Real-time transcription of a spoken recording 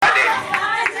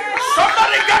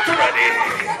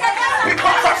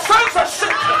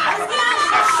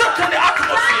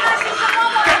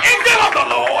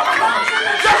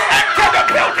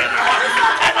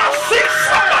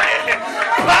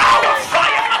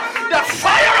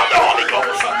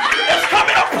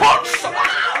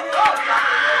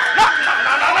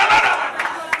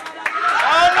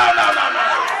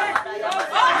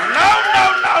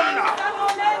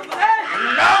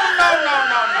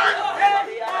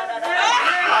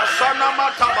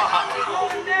matabaha.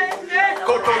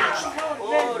 Kotosa.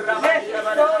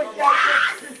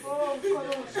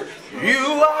 You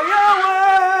are Yahweh.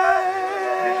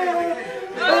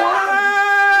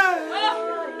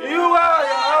 You are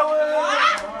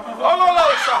Yahweh.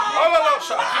 Ololosa.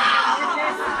 Ololosa.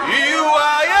 You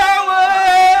are Yahweh.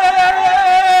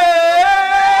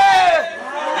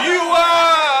 You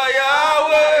are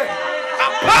Yahweh.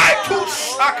 Apatus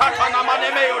akatana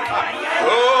manemeyota.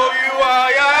 Oh, you are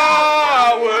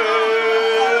Yahweh.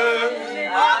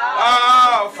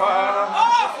 Alpha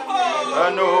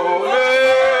and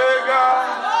Omega.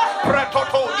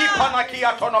 Pretoto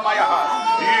ipanakia tonomayaha.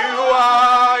 You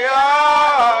are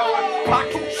Yahweh.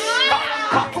 Patuska,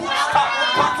 patuska,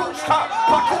 patuska,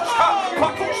 patuska,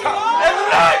 patuska.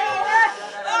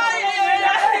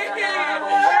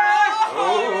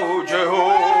 Oh,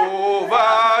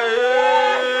 Jehovah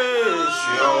is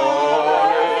your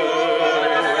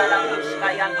name.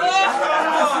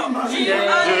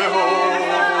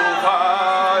 Jehovah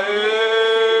is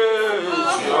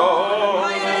your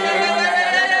name.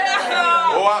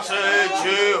 Oh, I say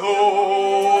Jehovah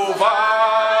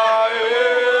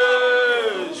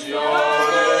is your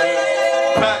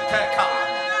name. Peteka,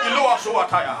 Ilua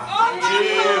Suataya.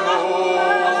 Jehovah.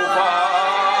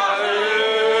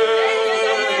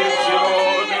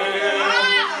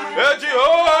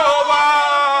 Jehovah,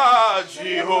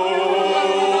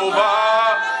 Jehovah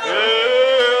is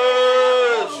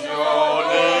your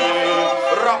name.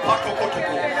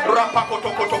 Rapakotoko,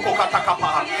 rapakotoko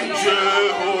katakapa.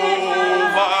 Jehovah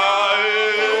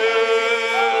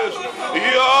is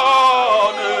your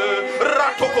name.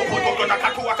 Ratokopotoko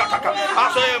nakatua kataka. I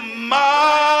say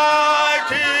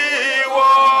mighty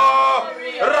war.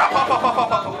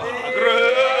 Rapapapapapa.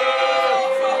 Great.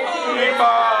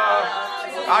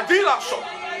 Adila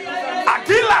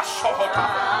Sohota.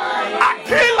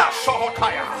 Adila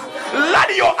Sohotaya. Let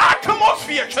your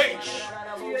atmosphere change.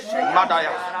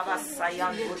 Madaya.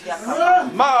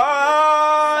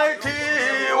 Mighty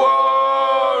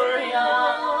warrior.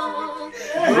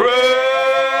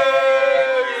 Great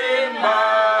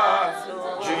man.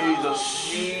 Jesus.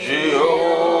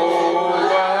 Jehovah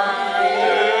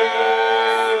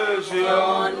is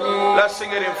your name. Let's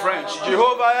sing it in French.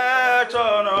 Jehovah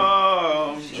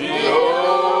Eternal.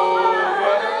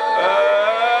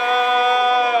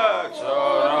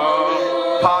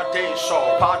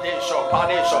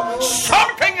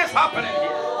 Something is happening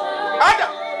here. And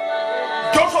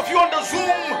those of you on the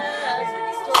Zoom,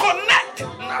 connect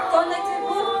now.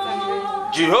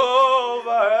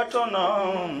 Jehovah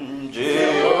Eternal,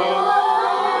 Jehovah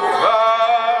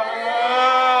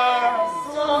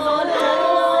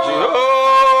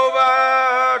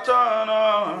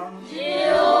Eternal.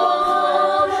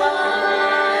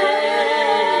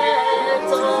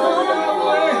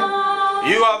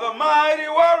 You are the mighty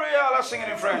warrior. Let's sing it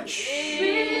in French.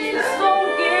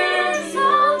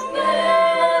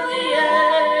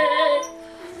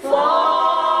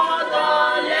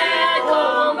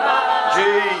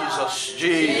 Jesus,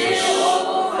 Jesus.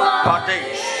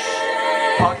 Padesh,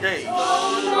 Padesh,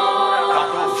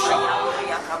 Kadosha,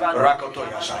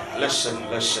 Rakotoyasha. Listen.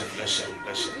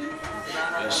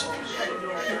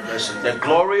 The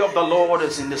glory of the Lord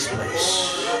is in this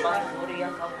place.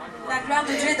 La gloire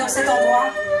de Dieu est dans cet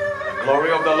endroit. The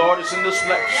glory of the Lord is in this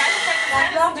place. La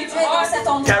gloire de Dieu est dans cet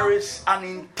endroit. There is an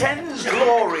intense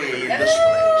glory in this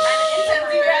place.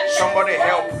 Somebody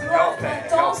help her.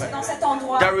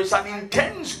 There is an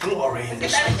intense glory in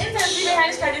this place.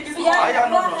 Il y a une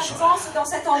gloire intense dans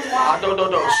cet endroit.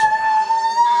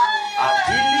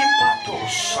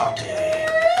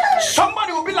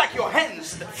 Somebody will be like your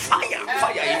hands, fire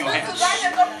in your hands,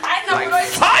 like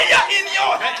fire in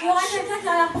your hands. Il y aura quelqu'un qui a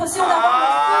l'impression d'avoir le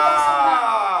feu dans ses mains.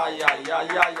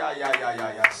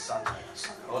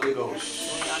 Holy Ghost.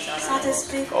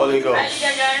 Saint-Esprit. Holy Ghost.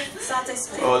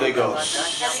 Saint-Esprit. Holy Ghost.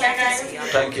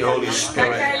 Thank you, Holy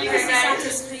Spirit.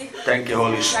 Thank you,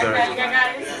 Holy Spirit.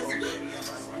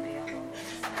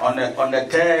 On the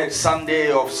third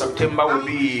Sunday of September will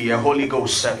be a Holy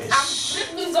Ghost service.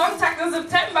 Sonntag im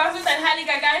September wird ein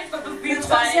Heiliger Geist Gottesdienst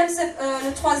sein.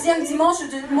 Le troisième dimanche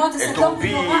du mois de septembre,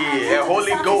 it will be a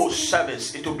Holy Ghost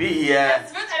service. It will be a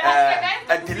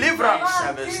deliverance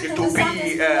service. It will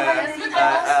be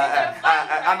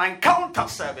an encounter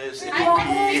service. It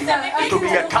will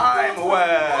be a time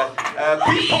where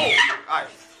people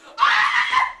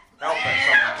help us.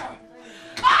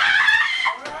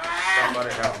 Somebody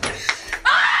help us.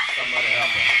 Somebody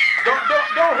help us.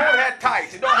 Don't hold her tight.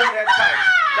 Don't hold her tight.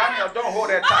 Daniel, don't hold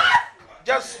her tight.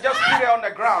 Just put her on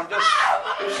the ground. Just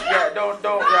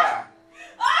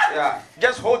yeah.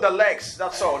 Just hold the legs.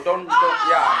 That's all. Don't do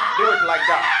it like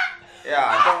that.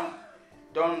 Yeah,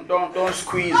 don't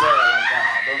squeeze her like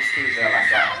that. Don't squeeze her like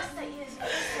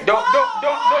that. Don't.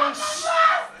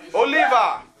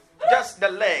 Oliver, just the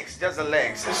legs.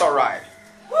 It's all right.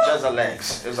 Just the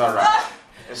legs. It's all right.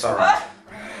 It's all right.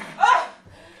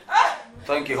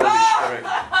 Thank you, Holy Spirit.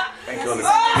 Thank you, Holy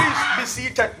Spirit. Please be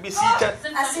seated. Be seated.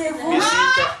 Asseyez-vous. Be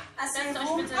seated.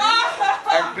 Asseyez-vous.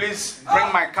 And please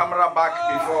bring my camera back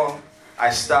before I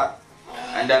start.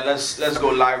 And then let's go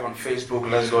live on Facebook.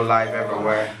 Let's go live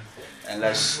everywhere. And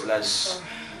let's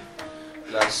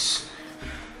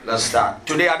start.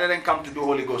 Today I didn't come to do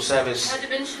Holy Ghost service.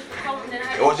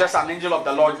 It was just an angel of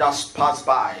the Lord just passed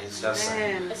by. It's just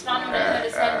an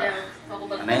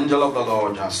angel of the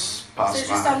Lord just passed C'est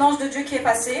juste un by. ange de Dieu qui est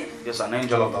passé. Just an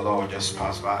angel of the Lord just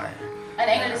passed by. Ein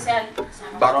Engel des Herrn.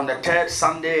 But on the third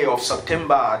Sunday of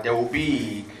September, there will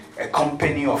be a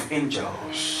company of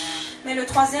angels. Mais le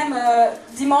troisième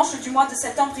dimanche du mois de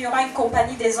septembre, il y aura une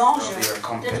compagnie des anges. There will be a Der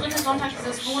company. dritte Sonntag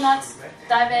dieses Monats,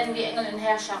 da werden die Engel in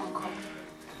Heerscharen kommen.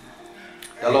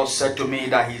 The Lord said to me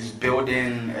that He's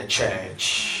building a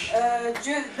church.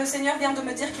 Le Seigneur vient de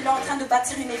me dire qu'il est en train de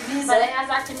bâtir une église. Weil der Herr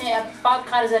sagte mir, er baut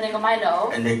gerade seine Gemeinde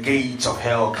auf. And the gates of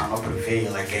hell cannot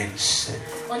prevail against it.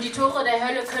 Und die Tore der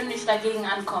Hölle können nicht dagegen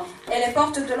ankommen. Et les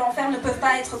portes de l'enfer ne peuvent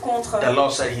pas être contre. The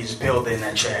Lord said He's building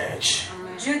a church.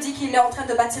 Dieu dit qu'il est en train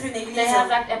de bâtir une Der église. Herr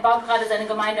sagt, er baut gerade seine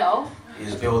Gemeinde auf.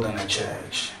 He's building a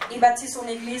church. Il bâtit son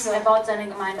église. Er baut seine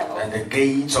Gemeinde auf. And the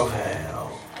gates of hell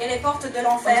Et les portes de Und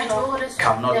l'enfer die Tore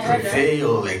cannot der Hölle prevail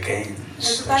ne against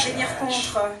peuvent the pas venir church.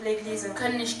 contre l'église.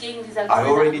 können nicht gegen dieser I Gemeinde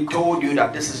already ankommen. told you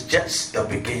that this is just the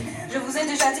beginning. Je vous ai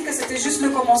déjà dit que c'était juste le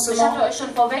Ich commencement. hatte euch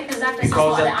schon vorweg gesagt, dass es Because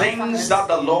nur the der Anfang things ist. that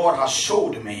the Lord has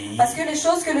showed me, Parce que les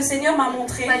choses que le Seigneur m'a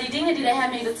montrées, Weil die Dinge, die der Herr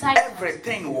mir gezeigt hat,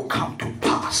 everything will come to toute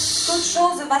pass.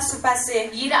 chose va se passer.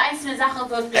 jede einzelne Sache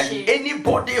wird And geschehen.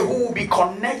 anybody who will be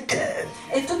connected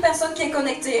Et toute personne qui est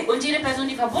connectée Und jede Person,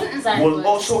 die verbunden sein will wird,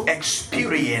 also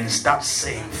experience that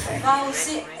same thing. va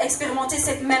aussi expérimenter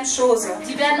cette même chose.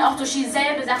 sie werden auch durch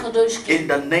dieselbe Sache durchgehen. In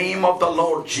the name of the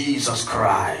Lord Jesus Dans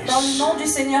le Christ. nom du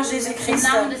Seigneur Im Jésus-Christ.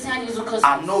 Namen des Herrn Jesu Christus.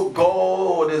 I know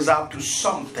God is up to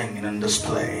something in this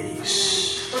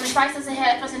place. Und ich weiß, dass der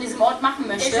Herr etwas in diesem Ort machen Et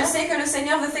möchte. je sais que le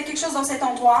Seigneur veut faire quelque chose dans cet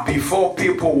endroit. Before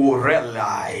people will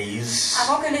realize,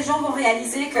 Avant que les gens vont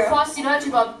réaliser que Bevor es die Leute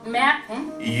überhaupt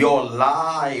merken, your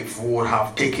life would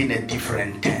have taken a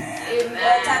different turn.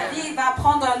 ta vie va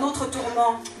prendre un autre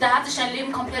tournant. da hat sich dein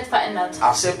Leben komplett verändert.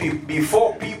 I said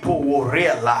before people will Avant que les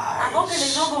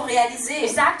realize, gens vont réaliser,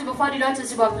 Ich sagte, bevor die Leute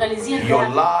es überhaupt realisieren your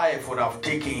werden, life would have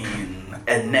taken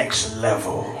a next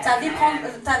level. ta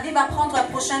vie va prendre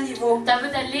un prochain niveau. da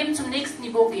wird dein Leben zum nächsten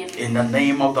Niveau gehen. In the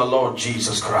name of the Lord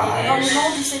Jesus Dans le Christ. nom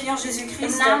du Seigneur Im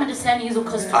Jésus-Christ. Namen des Herrn Jesu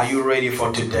Christus. Are you ready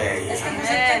for today? Est-ce que vous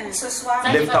êtes prêts pour ce soir?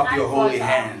 Lift up your holy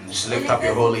hands. Lift up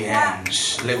your holy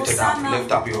hands. Lift it up.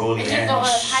 Lift up your holy Erhebt eure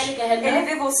hands. heilige Hände.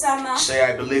 Élevez vos mains. Say,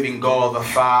 I believe in God the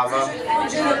Father. En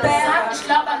Dieu le Sagt, Père. ich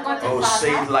glaube an Gott den Oh, say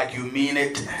it Vater. like you mean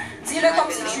it. Dis-le comme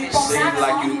si tu y pensais. Say it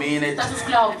like you mean it. Dass du es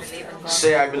glaubst.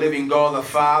 Say, I believe in God the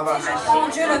Father. En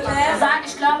Dieu le Père. Sag,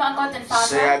 ich glaube an Gott den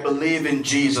Say, I Vater. believe in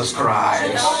Jesus Christ.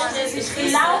 Ich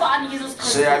glaube an Jesus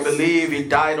Say, I Christus. believe He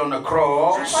died on the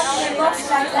cross. Je crois qu'il est mort sur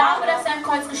la Ich croix. glaube, dass er am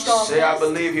Kreuz gestorben Say, I ist.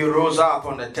 believe He rose up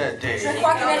on the third Je day.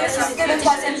 crois qu'il est ressuscité le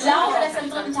troisième Ich jour. glaube, dass er am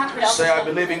dritten Tag wieder Say, I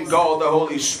aufgestanden believe in God the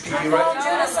Holy En Spirit.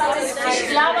 Dieu le Saint-Esprit. ist. Ich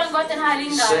glaube an Gott den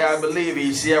Heiligen Say, I Geist. believe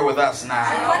He's here with us Je now.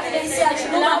 crois qu'il est ici avec Ich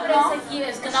nous glaube, dass maintenant. er hier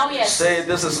ist, genau jetzt. Say,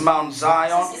 this is Mount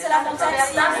Zion. Ici, c'est la montagne Das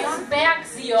Sion. ist Berg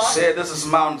Sion. Say, this is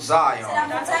Mount C'est la Zion.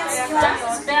 montagne Sion.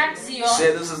 Das ist Berg Sion.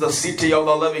 Say, this is the city of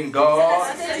the living God.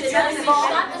 Das ist die Stadt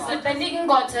des lebendigen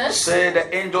Gottes. Say, the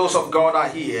angels of God are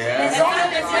Les here. anges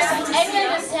de Dieu sont Die ici. Engel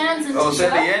des Herrn sind Oh, say,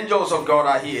 the hier. angels of God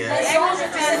are here. Les anges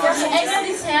du Seigneur Die sont Engel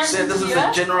ici. des Herrn Say, sind this is hier.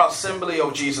 the General Assembly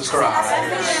of Jesus C'est Christ.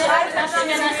 l'Assemblée générale de la Das ist die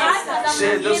Generalversammlung. Say,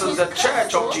 Generalversammlung this is Jesus the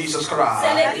church of Christus. Jesus C'est Christ.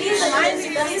 l'église de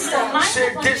Jésus-Christ. Say,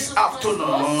 this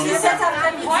afternoon, Et cet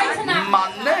après-midi, Heute Nacht. my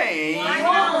name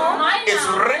Mein is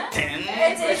Name written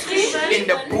est écrit in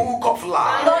the book of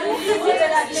life. dans le livre de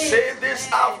la vie. Say, this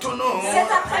afternoon, Cet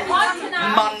après-midi,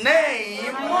 my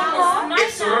name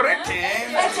is written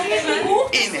est écrit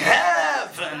in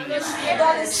heaven.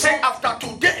 dans le Say, ciel. after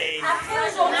today, Après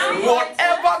aujourd'hui,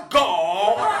 whatever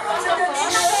God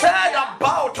je said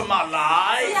about my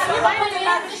life,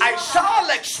 I shall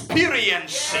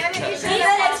experience it.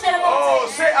 Oh,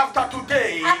 say after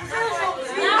today, I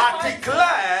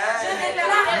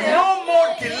declare no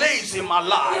more delays in my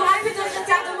life.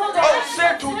 Oh,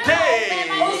 say today,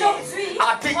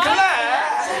 I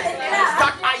declare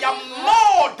that I am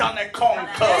more than a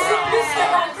conqueror.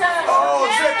 Oh,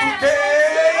 say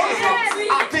today,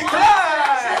 I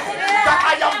declare that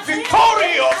I am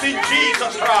victorious in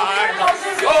Jesus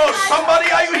Christ. Oh,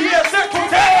 somebody, are you here? Say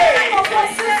today,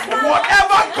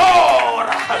 whatever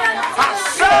God has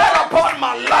said upon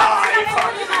my life,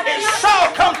 it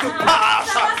shall come to pass.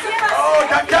 Oh,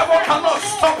 the devil cannot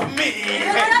stop me.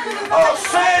 Oh,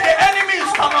 say the enemies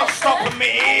cannot stop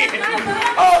me.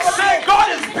 Oh, say God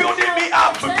is building me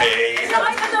up today.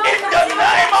 In the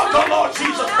name of the Lord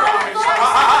Jesus Christ.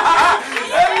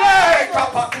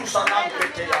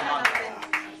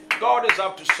 God is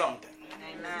up to something.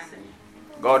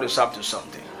 God is up to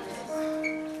something.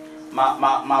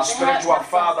 My spiritual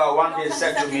father one day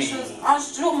said to me, Un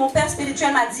jour, mon père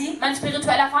spirituel m'a dit, Mein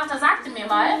spiritueller Vater sagte mir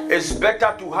mal, it's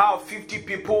better to have 50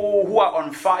 people who are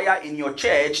on fire in your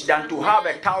church than to have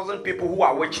 1,000 people who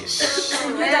are witches. c'est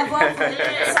mieux d'avoir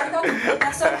 50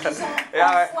 personnes qui sont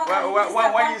Yeah, en foi dans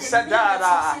l'église when he said that,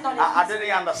 qu'avoir des milliers de sorciers I dans l'église.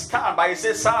 didn't understand, but he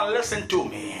said, son, listen to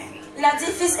me. Il a dit,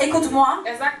 fils, écoute-moi.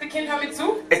 sagte, Kind, hör mir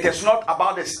zu. It is not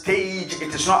about the stage,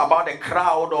 it is not about the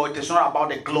crowd, or it is not about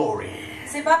the glory.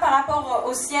 C'est pas par rapport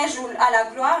au siège ou à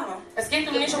la gloire. Es geht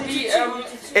nicht um die,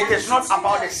 It is not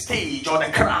about the stage or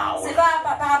the crowd, C'est pas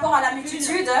par rapport à la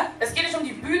multitude. es geht nicht um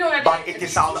die Bühne oder but die it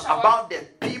is about the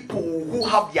people who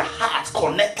have their hearts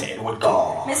connected with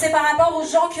God. Mais c'est par rapport aux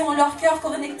gens qui ont leur cœur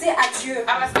connecté à Dieu.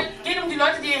 Aber es geht um die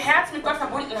Leute, die ihr Herz mit Gott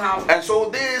verbunden haben. And so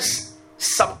this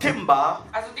September,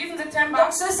 Also diesen September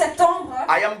Donc ce septembre,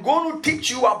 I am going to teach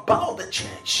you about the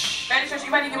church. werde ich euch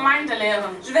über die Gemeinde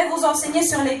lehren. je vais vous enseigner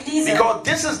sur l'église. Because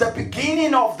this is the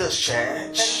beginning of this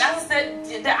Denn church. das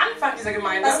ist der Anfang dieser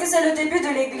Gemeinde. Parce que c'est le début de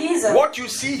l'église. What you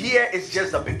see here is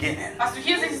just the beginning. Was du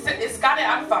hier siehst, ist gar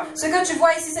der Anfang. Ce que tu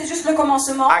vois ici, c'est juste le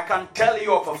commencement. I can tell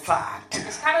you of a fact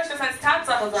Ich kann euch das als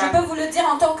Tatsache Je sagen. peux vous le dire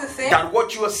en tant que fait. that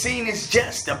what you are seeing is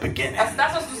just the beginning. Dass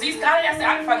das, was du siehst, gerade erst der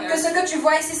Anfang Que ist. ce que tu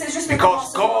vois ici, c'est juste le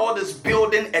Because commencement. God is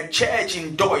building a church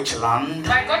in Deutschland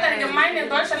Weil Gott eine Gemeinde in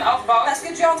Deutschland aufbaut, Parce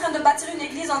que tu es en train de bâtir une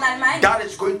église en Allemagne that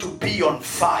is going to be on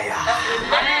fire.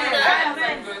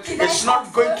 sein wird. qui va It's être not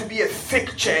en going feu. to be a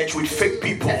fake church with fake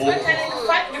people. Es wird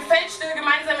keine gefälschte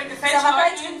Gemeinde sein mit Ça gefälschten va pas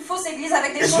être Leuten. une fausse église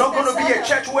avec des It's fausses not going to be a personnes.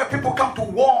 church where people come to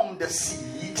warm the seat.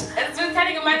 Es wird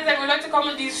keine Gemeinde sein, wo Leute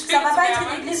kommen, die Ça Stühle va zu pas être une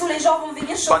wärmen. église où les gens vont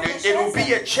venir But chauffer les it will be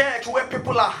chaises. a church where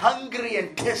people are hungry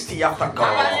and thirsty after Aber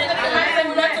es wird God. eine Gemeinde sein,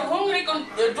 wo Leute hungrig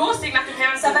und durstig nach dem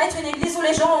Herrn Ça sind. va être une église où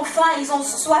les gens ont faim et ils ont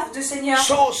soif du Seigneur.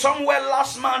 So somewhere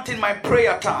last month in my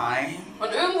prayer time,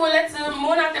 Und irgendwo letzten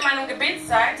Monat in meiner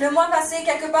Gebetszeit Le mois passé,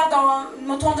 quelque part dans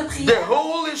mon temps de the prière,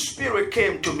 Holy Spirit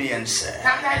came to me and said,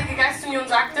 kam der Heilige Geist zu mir und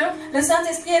sagte, le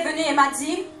Saint-Esprit est venu et m'a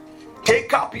dit,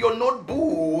 take up your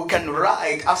notebook and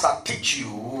write as I teach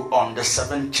you on the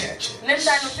 7 churches. nimm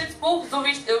dein Notizbuch so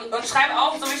wie ich, und schreib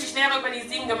auf, so wie ich dich lehre über die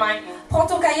 7 Gemeinden. prends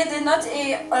ton cahier des notes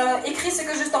et écris ce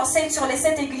que je t'enseigne sur les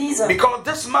 7 églises. Because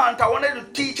this month I wanted to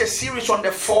teach a series on the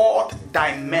 4th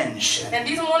dimension. Denn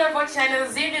diesen Monat wollte ich eine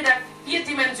Serie der 4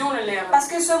 Dimensionen lehren. Parce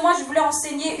que ce mois, je voulais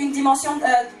enseigner une dimension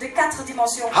de 4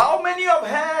 dimensions. How many have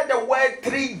heard the word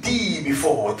 3D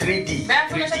before? 3D. Wer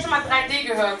von euch hat schon mal 3D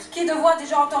gehört? Qui de vous a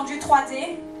déjà entendu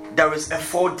 3D? There is a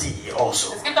 4D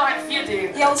also. Es gibt auch ein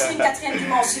 4D. Il y a aussi une 4e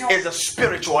dimension. It's a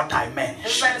spiritual Das ist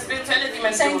dimension. eine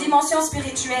spirituelle C'est une Dimension. dimension But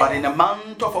spirituelle. in the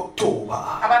month of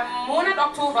October, Aber im Monat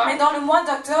Oktober Mais dans le mois I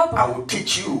d'octobre, will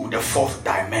teach you the 4th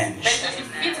werde ich dimension. euch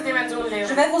die 4. Dimension je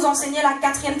lehren. vais vous enseigner la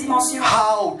 4e dimension.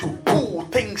 How to pull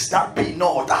things that be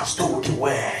not as though they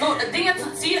were. So, Dinge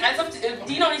zu ziehen, als ob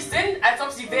die noch nicht sind, als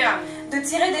ob sie wären. De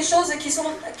tirer des choses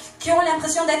qui ont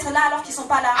l'impression d'être là alors qu'ils ne sont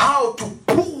pas là. How to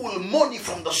pull money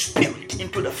from the spirit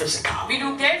into the physical. Wie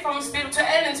du Geld vom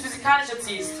Spirituellen ins Physikalische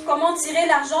ziehst. Comment tirer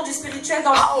l'argent du spirituel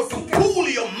dans How le to physique. pull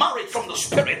your marriage from the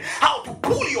spirit. How to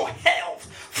pull your health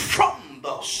from the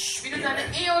Wie du spirit. deine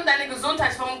Ehe und deine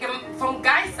Gesundheit vom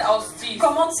Geist ausziehst.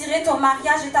 Comment tirer ton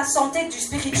mariage et ta santé du Because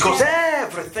spirituel.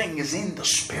 everything is in the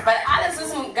spirit. Weil alles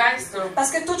ist im Geiste.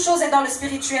 Parce que toute chose est dans le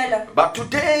spirituel. But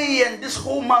today and this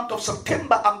whole month of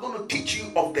September, I'm going to teach you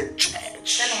of the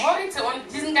church. Denn heute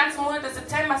und diesen ganzen Monat des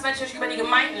Septembers werde ich euch über die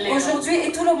Gemeinden lehren. Aujourd'hui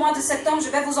et tout le mois de septembre, je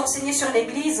vais vous enseigner sur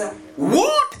l'église.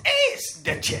 What is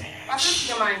the church? Was ist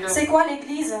die Gemeinde? C'est quoi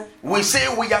l'église? We say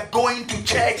we are going to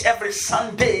church every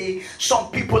Sunday, some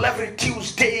people every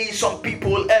Tuesday, some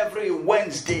people every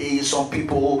Wednesday, some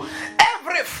people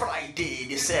every Friday.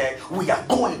 They say we are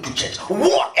going to church.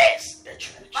 What is the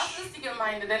church? Was ist die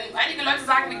Gemeinde? Denn einige Leute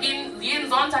sagen, wir gehen jeden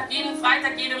Sonntag, jeden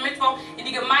Freitag, jeden Mittwoch in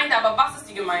die Gemeinde. Aber was ist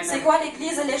die Gemeinde? C'est quoi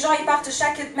l'église? Les gens ils partent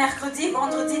chaque mercredi,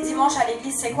 vendredi, dimanche à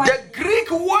l'église. C'est quoi? The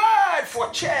Greek word for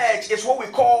church is what we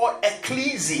call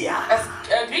ecclesia.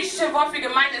 Das griechische Wort für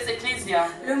Gemeinde ist Ekklesia.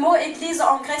 Le mot église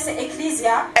en grec c'est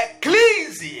ecclesia.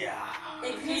 Ecclesia.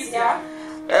 Ecclesia.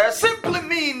 Simply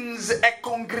means a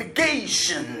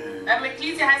congregation.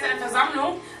 Ecclesia heißt eine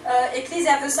Versammlung.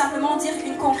 Ecclesia veut simplement dire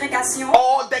une congrégation.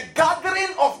 Or the gathering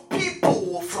of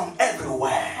people from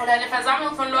everywhere. Oder eine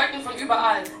Versammlung von Leuten von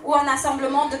überall. Ou un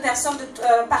assemblement de personnes de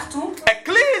partout.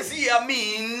 Ecclesia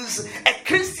means a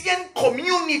Christian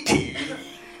community.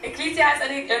 Ecclesia heißt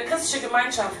eine christliche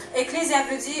Gemeinschaft. Ecclesia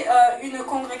veut dire une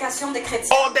congrégation de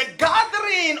chrétiens. Or the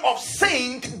gathering of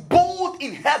saints both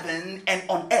in heaven and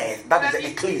on earth. That is the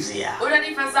ecclesia. Oder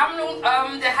die Versammlung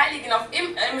der Heiligen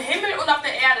im Himmel und auf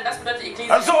der Erde. Das bedeutet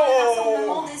Ecclesia. And so,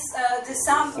 L'Assemblement des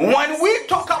saints. when we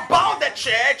talk about the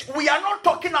church, we are not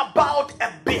talking about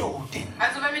a building.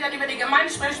 Also wenn wir dann über die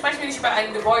Gemeinde sprechen, sprechen wir nicht über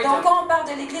ein Gebäude. Donc quand on parle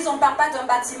de l'église, on ne parle pas d'un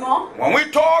bâtiment. When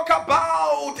we talk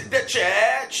about the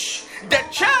church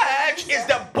is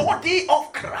the body of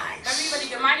Wenn wir Christ. über die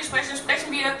Gemeinde sprechen,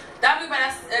 sprechen wir darüber,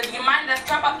 dass die Gemeinde das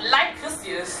Körper Leib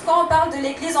Christi ist. Quand on parle de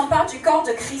l'église, on parle du corps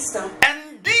de Christ.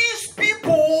 And these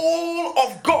people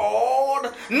of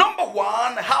God, number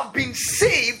one, have been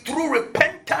saved through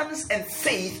repentance and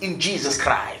faith in Jesus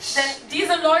Christ. Denn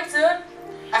diese Leute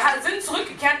sind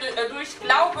zurückgekehrt durch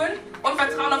Glauben und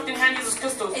Vertrauen auf den Herrn Jesus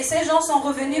Christus. Et ces gens sont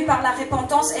revenus par la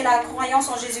repentance et la croyance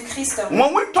en Jésus-Christ.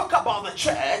 When we talk about the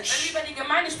Wenn wir church, über die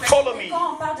Gemeinde sprechen, follow me.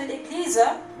 Quand on parle de l'église,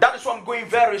 That is why I'm going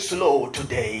very slow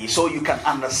today, so you can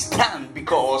understand,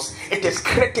 because it is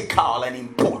critical and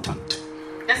important.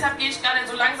 deshalb gehe ich gerade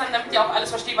so langsam, damit ihr auch alles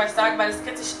versteht, was ich sage, weil es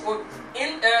kritisch und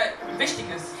wichtig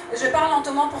ist. je parle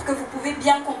lentement pour que vous pouvez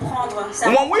bien comprendre. Ça.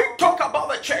 When we talk about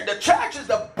the church is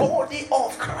the body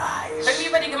of Wenn Christ. wir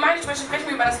über die Gemeinde sprechen, sprechen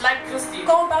wir über das Leib Christi.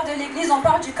 Quand on parle de l'église, on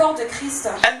parle du corps de Christ.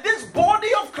 And this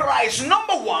body of Christ,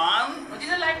 number one, Und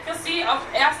dieser Leib Christi auf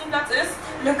ersten Platz ist,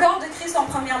 Le corps de Christ, en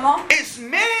premièrement, is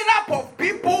made up of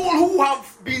people who have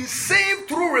been saved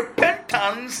through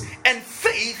repentance and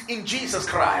faith in Jesus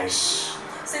Christ.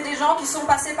 c'est des gens qui sont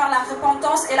passés par la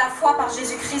repentance et la foi par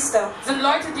Jésus-Christ. sind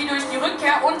Leute, die durch die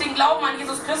Rückkehr und den Glauben an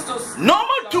Jesus Christus.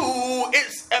 Number two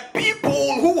is a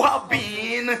people who have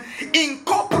been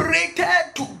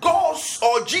incorporated to God's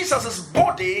or Jesus'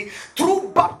 body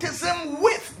through baptism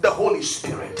with the Holy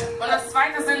Spirit. Und das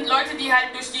zweite sind Leute, die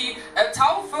halt durch die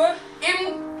Taufe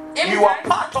im You are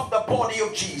part of the body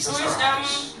of Jesus durch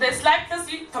Christ. das Leib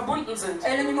Christi verbunden sind.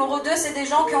 Et le numéro 2, c'est des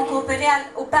gens qui ont coopéré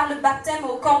par le baptême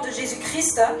au corps de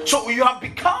Jésus-Christ. So you have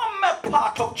become a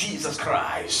part of Jesus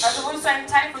Christ. Also wurdest du ein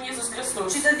Teil von Jesus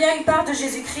Christus. Tu deviens une part de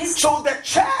Jésus-Christ. So the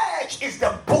church is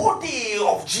the body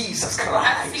of Jesus Also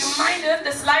die Christ. Gemeinde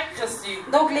des Leib Christi.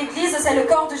 Donc l'église, c'est le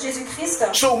corps de Jésus-Christ.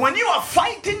 So when you are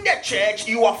fighting the church,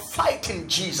 you are fighting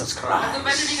Jesus Also Christ.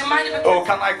 wenn du die Gemeinde Oh, bekämpfst,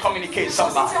 can I communicate Donc, si tu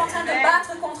es somebody? en train de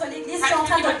battre contre l'église, tu es en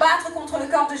train de battre contre le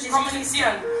corps de Jésus-Christ.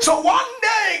 kommunizieren. So one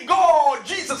day, God,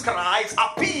 Jesus Christ,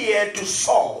 appeared to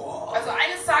Saul, Also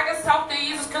eines Tages tauchte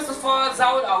Jesus Christus vor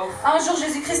Saul auf. Un jour,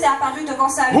 Jésus-Christ est apparu devant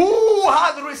sa vie. who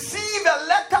had received a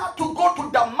letter to go to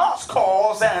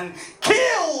Damascus and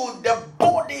kill the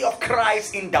body of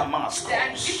Christ in Der einen Damascus.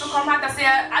 Brief bekommen hat, dass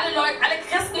er alle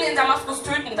Christen in Damaskus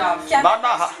töten darf. Qui avait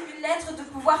Nana. reçu une lettre de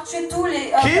pouvoir tuer tous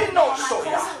les... Kino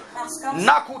soya.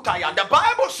 Nakutaya. The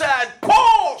Bible said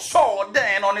Paul saw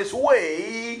then on his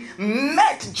way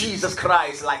met Jesus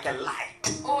Christ like a light.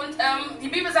 Und die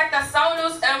Bibel sagt, dass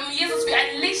Saulus Jesus wie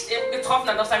ein Licht getroffen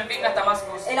hat auf seinem Weg nach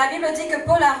Damaskus. Et la Bible dit que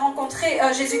Paul a rencontré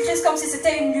Jésus-Christ comme si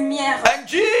c'était une lumière. And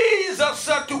Jesus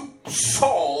said to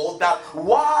Saul that,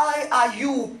 why are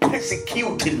you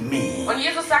persecuting me? Und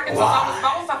Jesus sagte zu Saulus,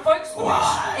 warum verfolgst du mich?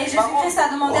 Et Jésus-Christ a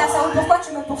demandé à Saül, pourquoi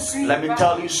tu me poursuis? Let me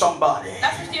tell you somebody.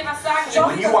 Lass mich dir was sagen.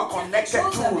 When you are connected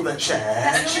to the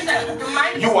church,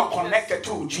 you are connected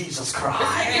to Jesus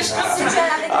Christ.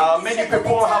 Many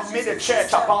people have made a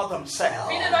church about themselves.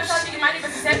 Viele Leute haben die Gemeinde über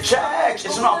sich The selbst church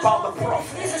is not about the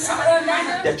prophet. L'église sur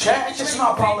eux-mêmes. The church is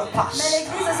not about the Mais pastor.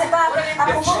 l'église, c'est pas à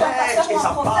The propos d'un pasteur church ou is un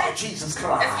about prophète. Jesus Es geht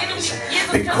um Christ.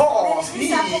 Jesus Because L'église,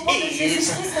 c'est à propos de he is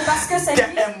Jésus-Christ parce que c'est the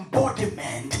lui.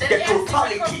 embodiment, Denn the er ist die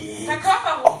totality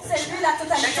Verkörperung. of the C'est lui la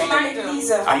totalité de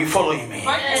l'église. Are you following me?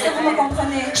 Est-ce que vous me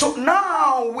comprenez? So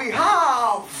now we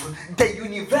have the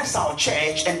universal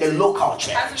church and the local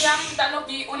Also church. wir haben dann noch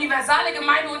die universale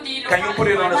Gemeinde und die Can you lokale put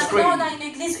it on the Gemeinde. screen? Maintenant, on a une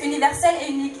église universelle et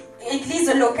une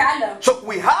église locale. So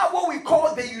we have what we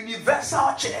call the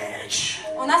universal church.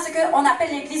 On a ce qu'on appelle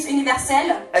l'église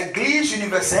universelle. Église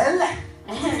universelle.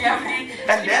 Wir haben die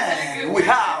And then we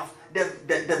have the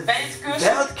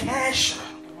Weltkirche.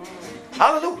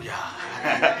 Hallelujah.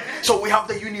 So we have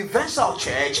the universal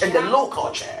church and the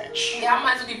local church. Wir haben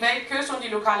also die Weltkirche und die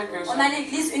lokale Kirche. On a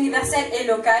l'église universelle et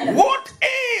locale. What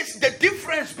is is the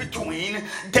difference between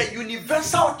the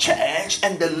universal church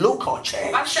and the local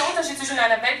church? Was ist der Unterschied zwischen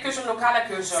einer Weltkirche und lokaler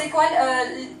Kirche? C'est quoi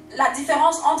la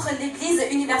différence entre l'église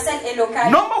universelle et locale?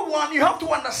 Number one, you have to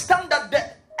understand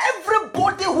that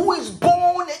everybody who is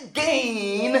born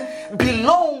again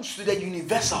belongs to the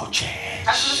universal church.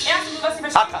 Also das Erste, was Sie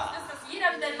verstehen, ist, dass jeder,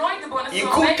 der neu geboren ist,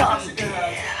 zur Weltkirche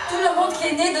gehört. Tout le monde qui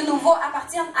est né de nouveau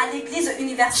appartient à l'église So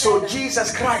universelle.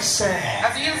 Jesus Christ said,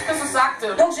 Also Jesus Christus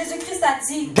sagte, Donc Jésus-Christ a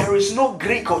dit, there is no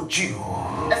Greek or Jew.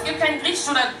 es gibt kein Griechisch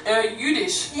oder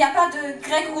Jüdisch. il n'y a pas de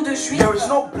grec ou de juif. There is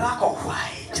no black or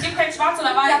white. Es gibt kein Schwarz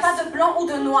oder Il n'y a pas Weiß. de blanc ou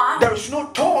de noir. There is no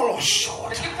tall or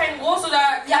short. Es gibt kein Groß oder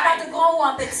Il n'y a pas de Klein. grand ou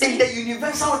un In petit. the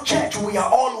universal church, we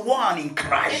are all one in In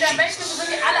Christ. der Weltkirche sind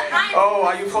wir alle eins. Oh,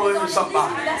 are you Dans following me, l'église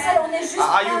somebody? universelle, on est juste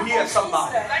Are un you en here, Christ.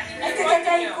 somebody? Est-ce que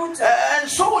quelqu'un écoute? And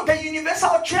so the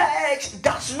universal church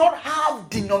does not have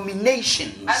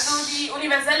denominations. Also die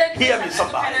universelle Hear Kirche me, hat also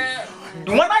somebody. keine...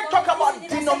 When I talk about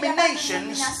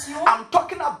denominations, I'm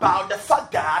talking about the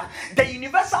fact that the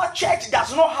universal church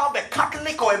does not have a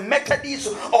Catholic or a Methodist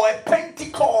or a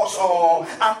Pentecost or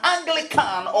an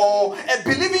Anglican or a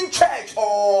believing church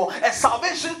or a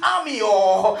Salvation Army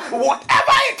or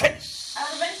whatever it is.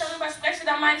 Also wenn ich darüber spreche,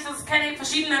 dann meine ich, dass es keine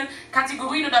verschiedenen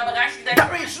Kategorien oder Bereiche der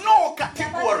There is no Il n'y a pas de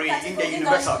category in the catégorie dans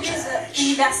universal l'église church.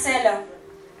 universelle.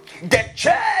 The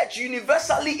church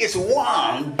universally is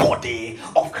one body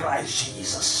of Christ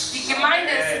Jesus. Die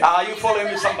Gemeinde ist... Are you following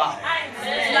me, somebody?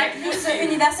 L'église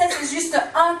universelle, c'est juste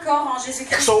un corps en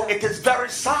Jésus-Christ. So it is very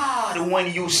sad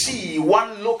when you see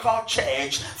one local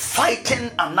church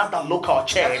fighting another local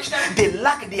church. They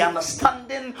lack the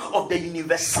understanding of the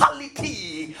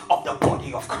universality of the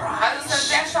body of Also es ist Christ.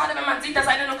 sehr schade, wenn man sieht, dass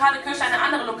eine lokale Kirche eine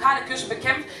andere lokale Kirche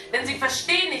bekämpft, denn sie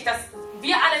verstehen nicht, dass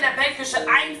wir alle in der Weltkirche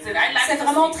eins sind. Ein Leib C'est ist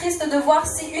vraiment das triste de voir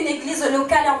si une église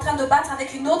locale est en train de battre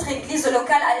avec une autre église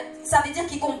locale. Ça veut dire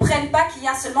qu'ils ne comprennent pas qu'il y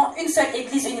a seulement une seule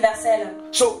église universelle.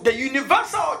 So the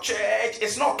universal church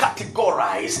is not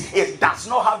categorized. It does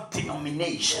not have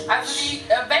denomination. Also die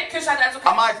Weltkirche hat also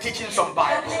Am I teaching some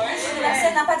Bible? L'église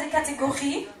universelle n'a pas de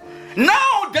catégorie.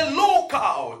 Now the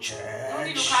local nur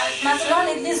die church. lokale Kirche. Maintenant,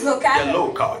 l'église The locale.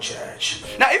 local church.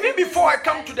 Now even before I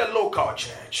come to the local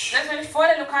church, Selbst wenn ich vor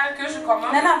der lokalen Kirche komme,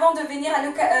 Même avant de venir à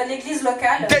l'église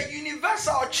locale, the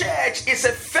universal church is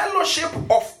a fellowship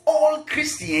of all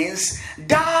Christians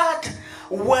that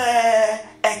were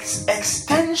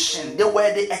they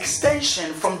were the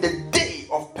extension from the day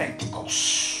of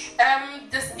Pentecost.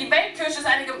 die Weltkirche ist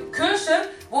eine Kirche,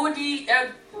 wo die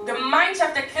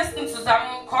Gemeinschaft der Christen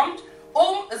zusammenkommt,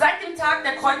 seit dem Tag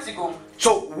der Kreuzigung.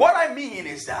 So what I mean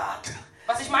is that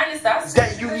Was ich meine ist das,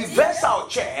 the universal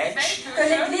church que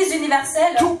l'église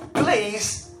universelle took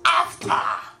place after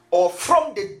or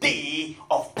from the day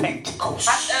of Pentecost.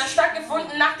 hat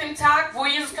stattgefunden nach dem Tag, wo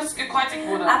Jesus Christus gekreuzigt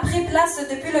wurde. a pris place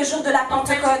depuis le jour de la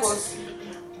Pentecôte.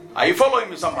 Are you following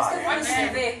me, Est-ce que somebody? vous me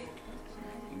suivez?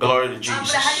 Glory to Wo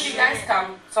Jesus. der Heilige Geist kam.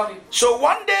 Sorry. So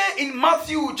one day in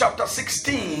Matthew chapter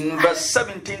 16, verse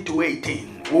 17 to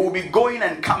 18, we will be going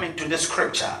and coming to this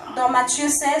scripture. Dans Matthieu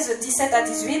 16, 17 à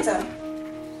 18,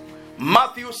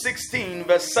 Matthew 16,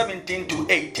 verse 17 to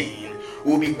 18,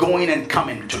 we'll be going and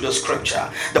coming to the scripture.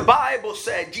 The Bible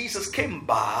said Jesus came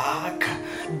back.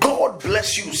 God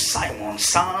bless you, Simon,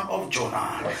 son of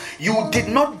Jonah. You did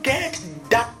not get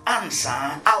that answer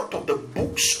out of the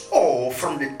books or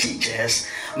from the teachers.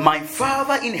 My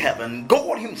Father in heaven,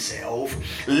 God himself,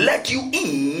 let you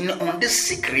in on the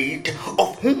secret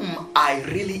of whom I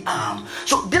really am.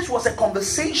 So this was a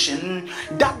conversation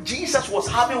that Jesus was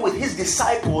having with his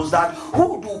disciples, that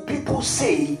who do people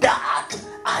say that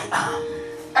I am?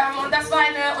 Und das war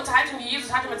eine Unterhaltung, die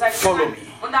Jesus hatte mit seinen Follow Jüngern. me.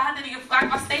 Und da hatte die gefragt,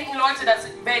 was denken Leute,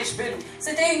 wer ich bin?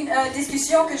 c'était une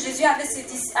discussion que Jésus avait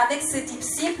avec ses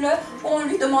disciples où on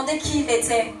lui demandait qui il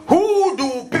était. Who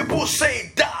do people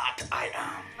say that I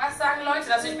am? Was sagen Leute,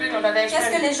 dass ich bin oder wer ich Qu'est-ce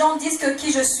que bin? les gens disent que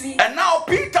qui je suis? And now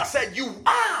Peter said, you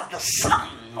are the Son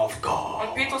of God.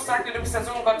 Und Petrus sagte, du bist der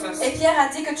Sohn Gottes. Et Pierre a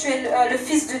dit que tu es le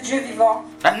fils de Dieu vivant.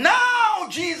 And now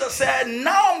Jesus said,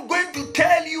 now I'm going to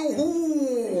tell you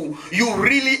who you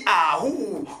really are,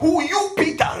 who you,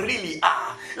 Peter, really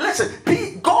are. Listen,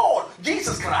 God,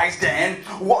 Jesus Christ then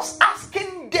was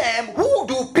asking them, who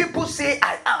do people say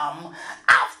I am?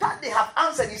 After they have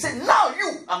answered, he said, now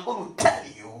I'm going to tell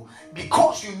you.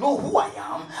 Because you know who I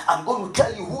am, I'm going to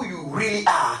tell you who you really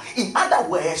are. In other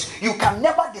words, you can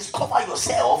never discover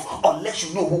yourself unless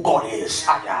you know who God is.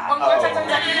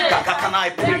 Can I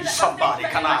preach somebody?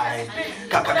 Can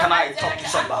I talk to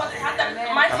somebody?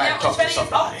 Meinte er, ich werde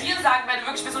jetzt auch dir sagen, wer du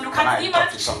wirklich bist. Und du kannst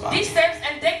niemals dich selbst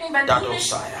entdecken, wenn du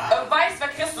nicht weißt, wer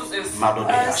Christus ist.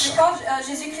 C'est quand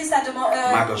Jésus-Christ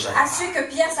a su que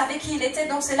Pierre savait qui il était.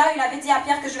 Donc c'est là où il avait dit à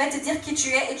Pierre que je vais te dire qui tu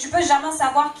es. Et tu peux jamais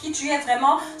savoir qui tu es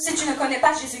vraiment si tu ne connais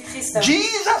pas Jésus-Christ.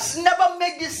 Jesus never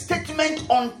made this statement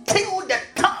until the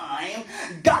time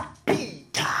that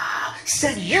Peter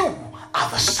said, "You are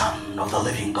the Son of the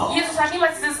living God." Jesus hat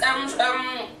niemals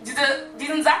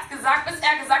diesen Satz gesagt, bis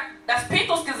dass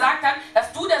Petrus gesagt hat,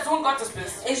 dass du der Sohn Gottes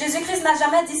bist. Et Jésus-Christ n'a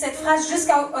jamais dit cette phrase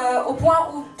jusqu'au point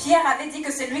où Pierre avait dit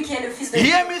que c'est lui qui est le fils de Dieu.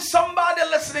 Hear me, somebody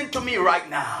listening to me right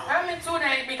now. Hör mir zu, der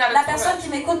mich gerade La personne qui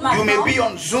m'écoute You may maintenant, be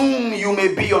on Zoom, you may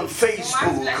be on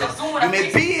Facebook, you may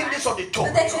be in this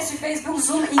auditorium. peut-être tu es sur Facebook,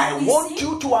 Zoom, I want ici,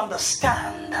 you to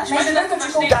understand mais je veux que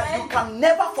tu that you comprennes can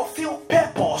never fulfill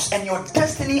purpose and your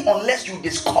destiny unless you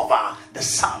discover the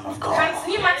Son of Du God. kannst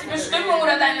niemals die Bestimmung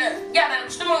oder deine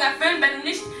Bestimmung erfüllen, wenn du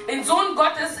nicht den Sohn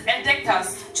Gottes entdeckt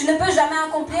hast. tu ne peux jamais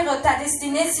accomplir ta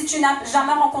destinée si tu n'as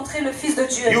jamais rencontré le Fils de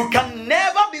Dieu. You can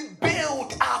never be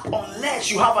built up unless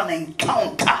you have an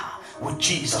encounter with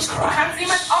Jesus Du kannst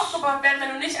niemals Christ. aufgebaut werden, wenn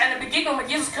du nicht eine Begegnung mit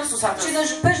Jesus Christus hattest. Tu ne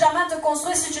peux jamais te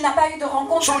construire si tu n'as pas eu de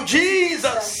rencontre. So avec Jesus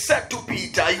Christ. said to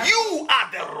Peter, "You are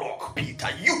the rock, Peter.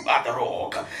 You are the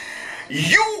rock.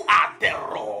 You are the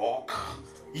rock.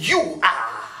 You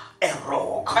are a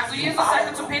rock." Also Jesus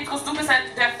sagte zu Petrus, du bist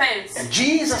der Fels. And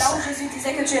Jesus Là où said, Jésus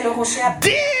disait que tu es le rocher à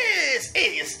 "This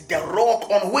is the rock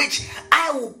on which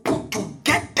I will put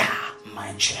together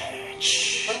my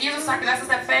church." Und Jesus sagte, das ist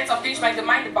der Fels, auf den ich meine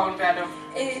Gemeinde bauen werde.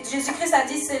 Et Jésus-Christ a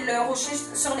dit c'est le rocher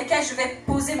sur lequel je vais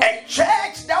poser mon A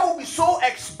church that will be so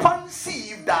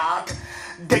expansive that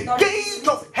the gate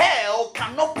of hell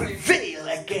cannot prevail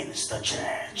against the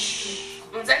church.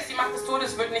 Und selbst die Macht des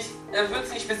Todes wird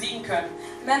sie nicht besiegen können.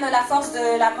 Même la force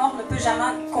de la mort ne peut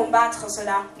jamais combattre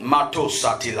cela.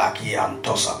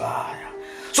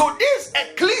 So this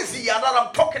ecclesia that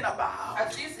I'm talking about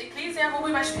Also dieses Ekklesia,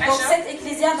 worüber ich Donc spreche, cette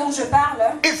ecclésia dont je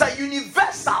parle, is a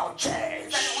universal ist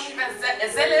church eine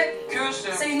universelle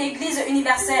Kirche, c'est une église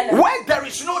universelle. where there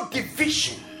is no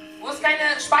division, wo es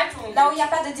keine Spaltung gibt, Là où il n'y a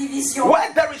pas de division,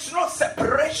 where there is no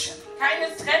separation.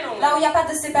 keine Trennung. là où il n'y a pas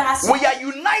de séparation. We are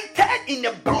united in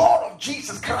the blood of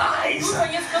Jesus Christ Blut von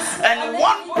Jesus Christus and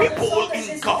one people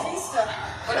in God.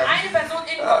 und eine Person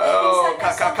in Gott. Oh,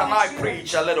 can I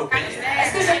preach a little Kann ich bit?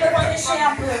 Est-ce que je peux prêcher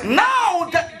un peu? Now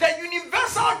the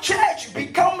universal church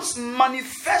becomes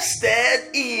manifested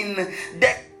in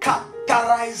the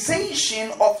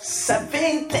characterization of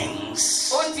 7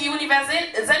 things. Und die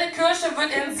universelle Kirche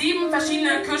wird in 7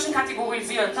 verschiedene Kirchen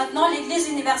kategorisiert. Maintenant, l'église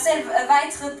universelle va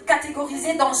être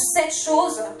catégorisée dans 7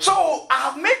 choses. So I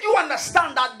have made you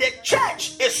understand that the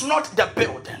church is not the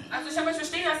building, Also ich habe euch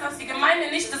verstehen lassen, dass die Gemeinde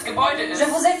nicht das Gebäude ist. Je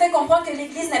vous ai fait comprendre que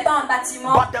l'église n'est pas un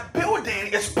bâtiment. but the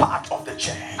building is part of the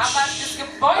church. Aber das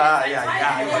Gebäude Ah, ist ja, ein ja,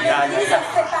 Teil der ja, Gemeinde. L'église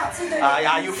fait partie de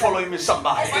Are you l'église. following me,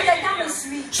 somebody? Est-ce que quelqu'un me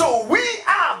suit? So we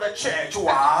are the church.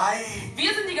 Why?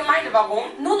 Wir sind die Gemeinde,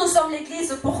 warum? Nous sommes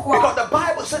l'église. Pourquoi? Because the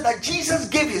Bible said that Jesus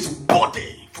gave his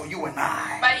body for you and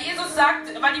I.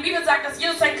 Weil die Bibel sagt, dass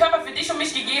Jesus seinen Körper für dich und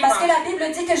mich gegeben Parce que hat. la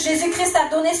Bible dit que Jésus-Christ a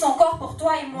donné son corps pour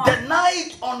toi et moi. The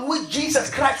night on which Jesus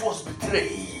Christ was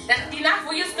betrayed, Denn die Nacht,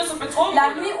 wo Jesus Christus betrogen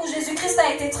La nuit wurde, où Jésus-Christ a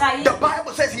été trahi, the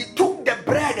Bible says he took the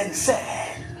bread and said,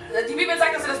 die Bibel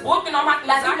sagt, dass er das Brot genommen hat und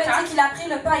la Bible gesagt hat, dit qu'il a pris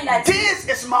le pain, il a dit, "This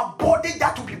is my body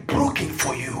that will be broken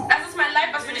for you." das ist mein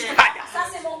Leib, was für dich gebrochen ist. ça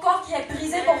c'est mon corps qui est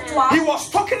brisé pour toi. He was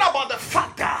talking about the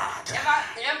fact that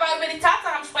Er war über die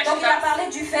Tatsache am Sprechen, Donc il a dass parlé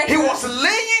du fait he que was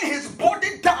laying his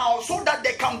body down so that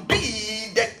there can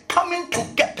be the coming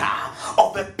together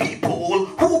of the people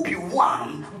who will be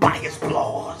one by his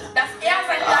blood.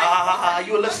 sein Leib,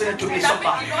 You're listening to me, damit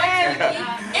somebody. die Leute,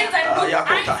 die in sein Blut Ja,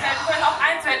 gut. eins werden können, auch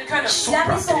eins werden können. il a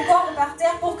mis son corps par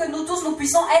terre pour que nous tous nous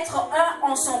puissions être un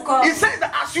en son corps. He says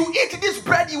that as you eat this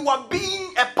bread, you are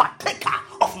being a partaker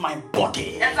of my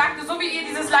body. Er sagte, so wie ihr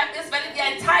dieses Leib isst, werdet ihr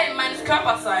ein Teil meines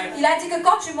Körpers sein. Il a dit que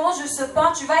quand tu manges ce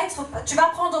pain, tu vas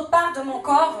prendre part de mon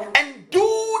corps. And do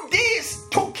this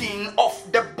token of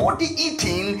the body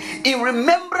eating in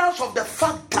remembrance of the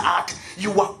fact that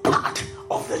you are part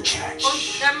of the church.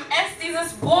 Und esst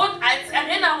dieses Brot als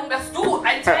Erinnerung, dass du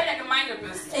ein Teil der Gemeinde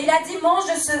bist. Et il a dit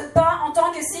mange ce pain en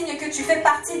tant que signe que tu fais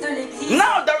partie de l'église.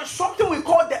 Now there is something we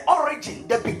call the origin,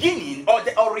 the beginning, or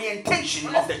the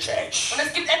orientation of the church. Und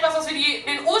es gibt etwas, was wir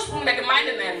den Ursprung der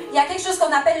Gemeinde nennen. Il y a quelque chose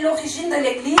qu'on appelle l'origine de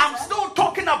l'église. I'm still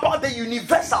talking about the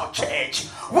universal church,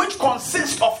 which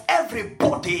consists of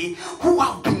everybody who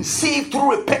have been saved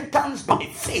through repentance by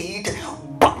faith,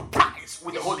 baptized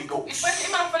with the Holy Ich Ghost. spreche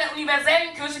immer noch von der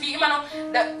universellen Kirche, die immer noch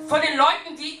von den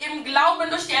Leuten, die im Glauben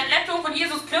durch die Errettung von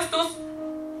Jesus Christus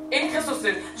in Christus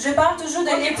sind. Je parle toujours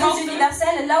de l'église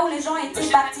universelle, là où les gens ont été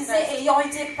baptisés et ont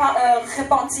été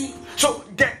repentis. So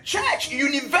the church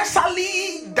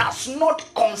universally does not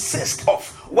consist of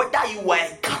whether you were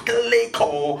Catholic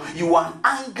or you are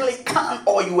Anglican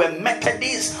or you were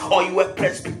Methodist or you were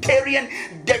Presbyterian.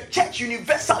 The church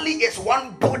universally is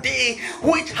one body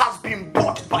which has been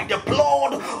bought by the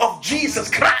blood of Jesus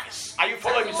Christ. Are you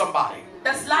following me, somebody?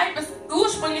 Das Leib ist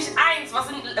ursprünglich eins, was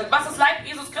das Leib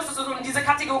Jesus Christus ist, und diese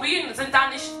Kategorien sind da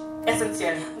nicht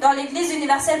essentiel. Dans l'église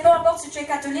universelle, peu importe si tu es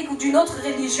catholique ou d'une autre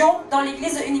religion, dans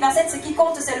l'église universelle, ce qui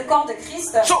compte, c'est le corps de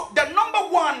Christ. So the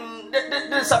number one,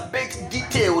 there's a big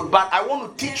detail, but I want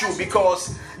to teach you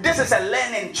because this is a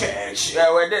learning church.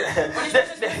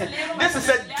 This is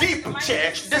a deep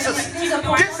church. This is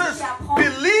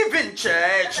believing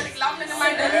church,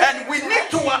 and we need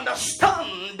to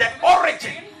understand the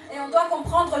origin, Et on doit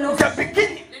comprendre the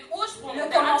beginning le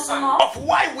commencement of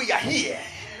why we are here.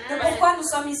 de pourquoi nous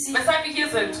sommes ici. Weshalb wir hier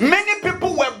sind. Many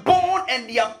people were born and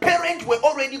their parents were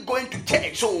already going to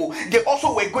church, so they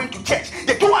also were going to church.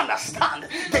 They don't understand.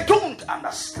 They don't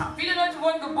understand. Viele Leute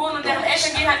wurden geboren und deren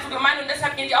Eltern gehen halt zur Gemeinde und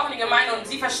deshalb gehen die auch in die Gemeinde und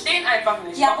sie verstehen einfach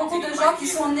nicht. Il y a beaucoup de gens qui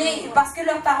sont nés parce que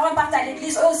leurs parents partent à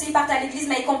l'église, eux aussi partent à l'église,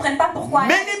 mais ils comprennent pas pourquoi.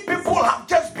 Many people have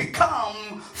just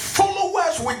become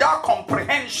followers without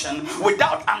comprehension,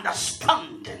 without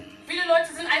understanding. Viele Leute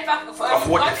sind einfach Leute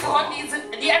geworden,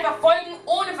 die einfach folgen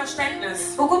ohne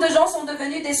Verständnis. Beaucoup de gens sont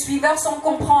devenus des suiveurs sans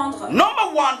comprendre.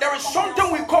 Number one, there is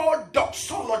something we call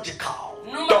doxological.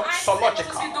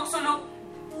 Doxological.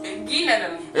 Il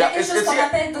y a quelque chose qu'on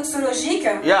appelle doxologique.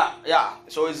 Yeah.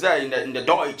 So it's there in the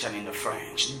Deutsch and in the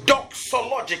French.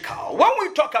 Doxological. When we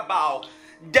talk about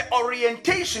the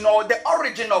orientation or the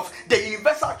origin of the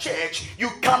universal church, you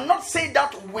cannot say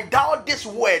that without this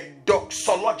word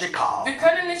doxological. Wir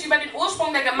können nicht über den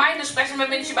Ursprung der Gemeinde sprechen,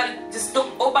 wenn wir nicht über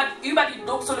die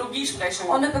Doxologie sprechen.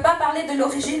 On ne peut pas parler de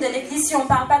l'origine de l'église si on ne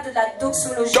parle pas de la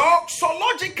doxologie.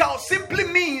 Doxological simply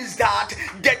means that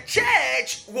the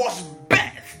church was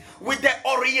birthed with the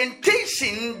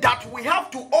orientation that we have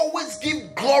to always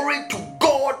give glory to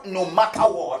God no matter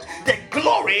what. The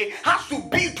glory has to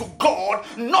be to God,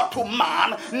 not to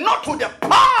man, not to the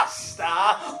pastor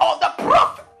or the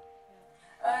prophet.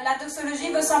 La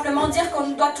doxologie veut simplement dire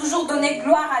qu'on doit toujours donner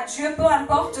gloire à Dieu, peu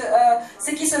importe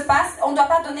ce qui se passe. On ne doit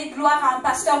pas donner gloire à un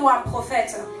pasteur ou à un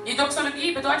prophète. Die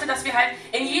Doxologie bedeutet, dass wir halt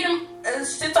in jedem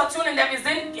Situation, in der wir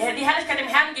sind, die Herrlichkeit dem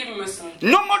Herrn geben müssen.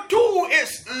 Number two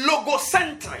is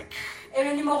logocentric. Et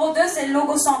le numéro 2, c'est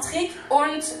logocentrique.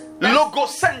 Und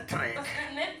logocentric.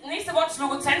 Das nächste Wort ist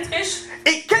logozentrisch.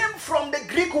 It came from the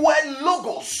Greek word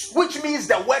logos, which means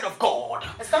the word of God.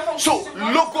 So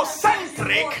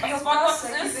logocentric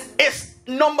is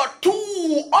number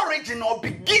two origin or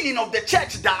beginning of the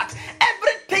church, that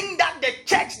everything that the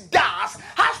church does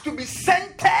has to be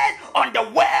centered on the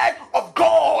word of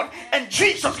God and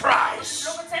Jesus Christ.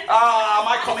 Am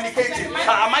I communicating?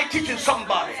 Am I teaching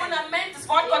somebody?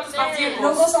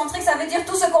 Logocentrique, ça veut dire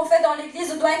tout ce qu'on fait dans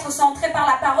l'église doit être centré par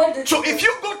la parole de Dieu. So if you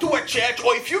go to a church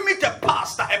or if you meet a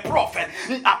pastor, a prophet,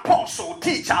 apostle,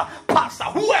 teacher, pastor,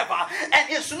 whoever, and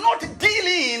it's not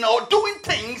dealing or doing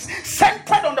things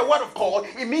centered on the word of God,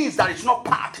 it means that it's not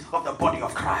part of the body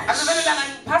of Christ. Also wenn du dann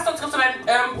einen Pastor triffst oder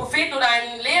einen Propheten oder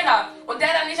einen Lehrer und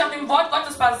der dann nicht auf dem Wort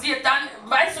Gottes basiert, dann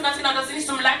weißt du ganz genau, dass sie nicht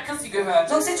zum Leib Christi gehört.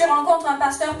 Donc si tu rencontres un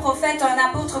pasteur, prophète, un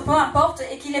apôtre, peu importe,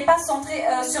 et qu'il n'est pas centré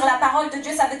sur la parole de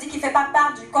Dieu, ça veut dire qu'il ne fait pas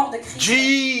part du corps de Christ.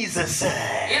 Jesus said,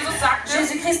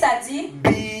 Jésus-Christ a dit,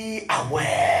 be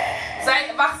aware.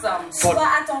 Sei wachsam. Sois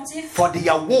attentif. For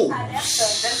there are wolves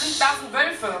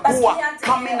who are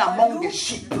coming among the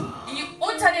sheep. Die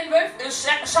unter den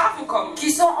Schafen kommen.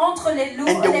 Qui sont entre les loups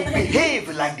and they et les will brebis. behave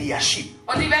like they are sheep.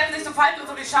 Und die werden sich so verhalten,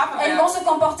 so wie Schafe Elles werden. vont se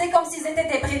comporter comme s'ils étaient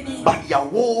des brebis. But they are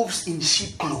wolves in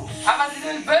sheep clothes. Aber sie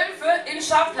sind Wölfe in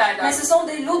Schafkleidern. Mais ce sont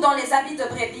des loups dans les habits de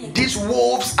brebis. These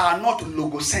wolves are not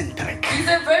logocentric.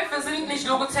 Diese Wölfe sind nicht Ces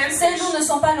logozentrisch. loups ne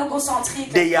sont pas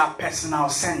logocentriques. They are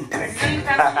personal-centric. Sie sind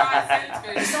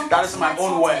personalzentrisch. That is my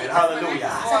own word.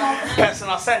 Hallelujah.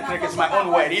 Personal-centric is my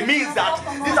own word. It means that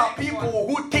these are people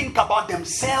who think about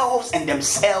themselves and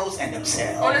themselves and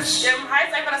themselves. Und es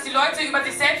heißt einfach, dass die Leute über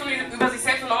sich selbst und über sich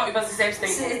selbst und nochmal über sich selbst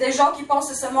denken. C'est des gens qui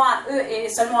pensent seulement à eux et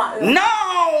seulement à eux.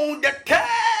 Now, the third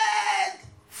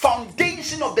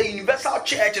foundation of the universal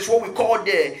church is what we call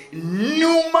the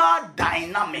pneuma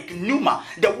dynamic. Pneuma.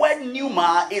 The word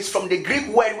pneuma is from the Greek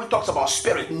word which talks about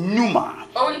spirit. Pneuma.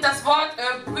 Und das Wort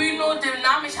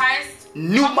pneumodynamisch heißt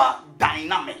Pneuma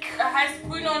dynamic. Heißt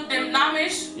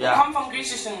pneumodynamisch, Ja. kommt vom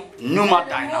Griechischen. Pneuma Le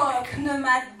dynamic.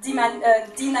 mot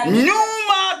dynamique.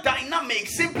 Pneuma dynamic dynamic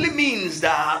simply means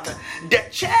that the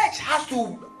church has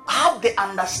to have the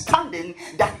understanding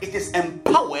that it is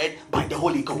empowered by the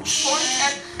Holy Ghost.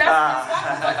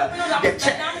 The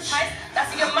church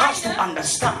has to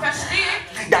understand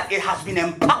that it has been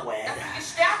empowered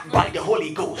by the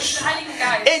Holy Ghost.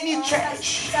 Any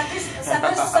church,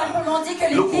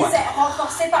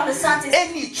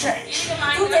 any church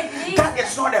that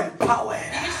is not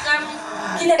empowered,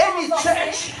 any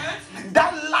church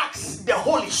that lacks the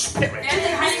Holy Spirit,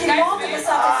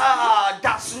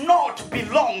 does not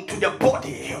belong to the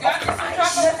body of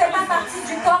Christ.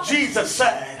 Jesus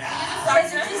said,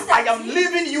 I am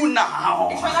leaving you now,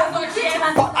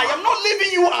 but I am not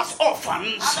leaving you as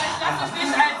orphans,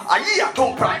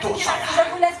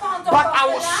 but I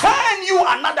will send you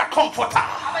another comforter.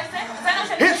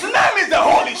 His name is the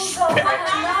Holy Spirit,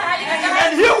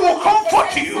 and he will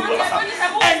comfort you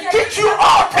and teach you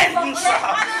all things,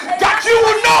 that you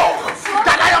will know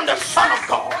that I am the Son of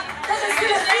God.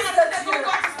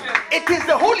 It is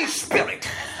the Holy Spirit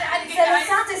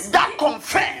that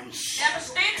confirms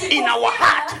in our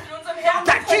heart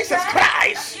that Jesus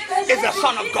Christ is the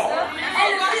Son of God.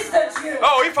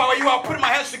 Oh, if I were you, I'll put my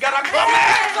hands together. Come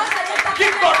on.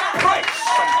 Give God praise.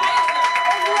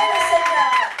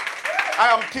 I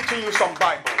am teaching you some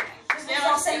Bible.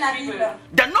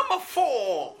 The number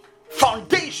 4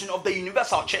 foundation of the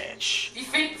universal church. Le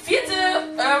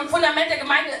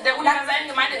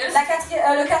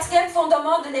quatrième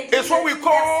fondement de l'église is what we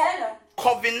call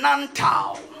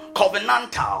covenantal.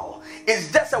 Covenantal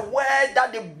is just a word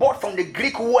that they bought from the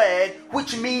Greek word,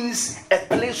 which means a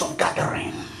place of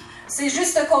gathering. C'est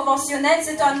juste conventionnel,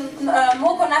 c'est un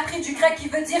mot qu'on a pris du grec qui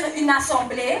veut dire une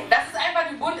assemblée.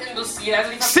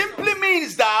 Simply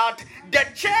means that the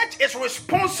church is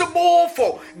responsible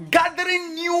for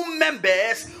gathering new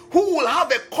members who will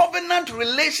have a covenant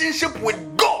relationship with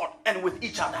God and with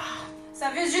each other. Ça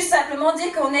veut juste simplement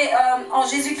dire qu'on est en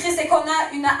Jésus-Christ et qu'on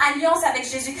a une alliance avec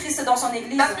Jésus-Christ dans son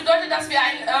église. Das bedeutet, dass wir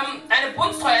eine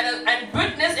Bundstreue, ein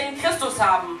Bündnis in Christus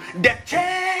haben. The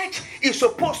church is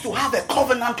supposed to have a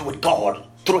covenant with God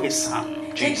through His Son.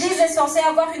 L'église est censée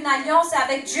avoir une alliance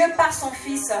avec Dieu par son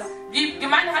Fils. Die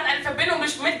Gemeinde hat eine Verbindung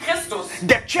mit Christus.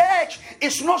 The church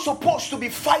is not supposed to be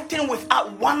fighting with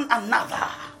one another.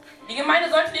 Die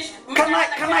Gemeinde sollte nicht Can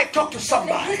I talk to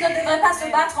somebody? L'église ne devrait pas se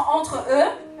battre entre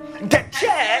eux. The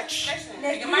church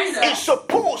is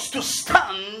supposed to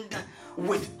stand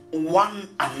with one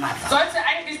another. Sollte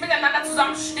eigentlich miteinander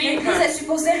zusammenstehen. L'église est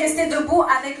supposée rester debout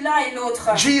avec l'un et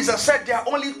l'autre. Jesus said there are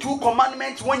only 2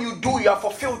 commandments. When you do, you have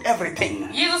fulfilled everything.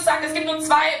 Jesus sagt, es gibt nur 2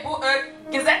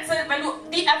 Gesetze, wenn du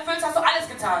die erfüllst, hast du alles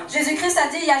getan. Jésus-Christ a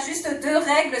dit, il y a juste 2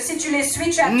 règles, si tu les suis,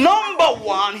 tu as tout. Number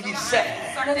 1, he said,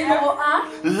 Le numéro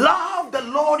 1, love the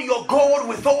Lord your God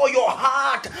with all your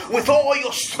heart, with all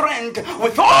your strength,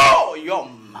 with all your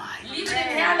mind. Liebe den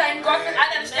Herrn, deinen Gott, mit all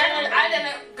deinen Stärken, mit all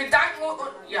deinen Gedanken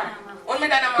und mit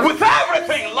deiner Macht. With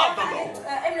everything, love the Lord.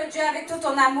 Aime le Dieu avec tout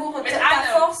ton amour,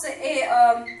 ta force et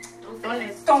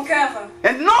ton cœur.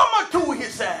 And number 2, he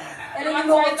said, Et le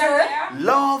numéro 2,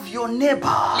 love your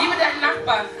neighbor. Liebe deinen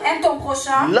Nachbarn. aime ton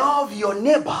prochain. Love your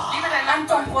neighbor Liebe deinen Aime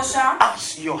ton prochain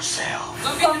as yourself. So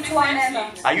wie comme du dich toi-même. selbst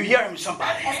liebst. Are you hearing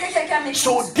somebody? Est-ce que quelqu'un m'écoute?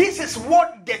 So this is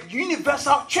what the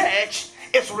universal church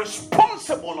is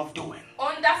responsible of doing.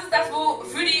 Und das ist das, wo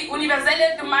für die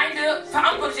universelle Gemeinde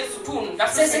verantwortlich ist zu tun.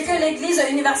 Das C'est ist ce que l'Église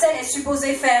universelle est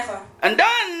supposée faire. And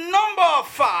then number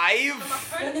 5,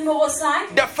 Le numéro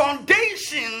 5, the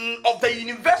foundation of the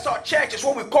universal church is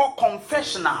what we call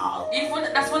confessional.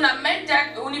 Das Fundament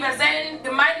der universellen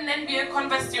Gemeinde nennen wir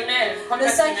konfessionell. le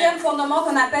 5e fondement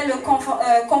qu'on appelle le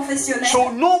confessionnel. So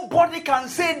nobody can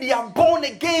say they are born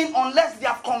again unless they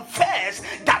have confessed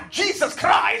that Jesus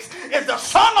Christ is the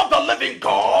Son of the living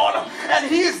God and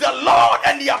He is the Lord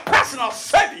and their personal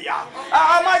Savior.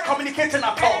 Am I communicating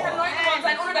at all?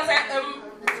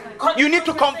 You need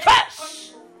to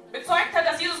confess. Bezeugt hat,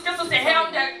 dass Jesus Christus der Herr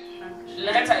und der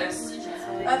Retter ist.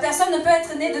 Personne ne peut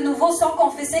être né de nouveau sans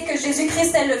confesser que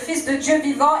Jésus-Christ est le Fils de Dieu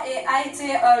vivant et a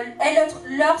été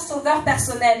leur sauveur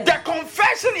personnel. The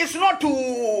confession is not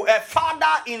to a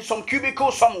father in some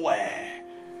cubicle somewhere.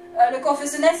 Le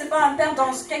confessionnel, c'est pas un père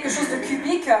dans quelque chose de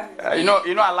cubique. You know,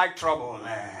 I like trouble.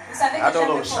 Vous savez que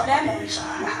j'aime le problème.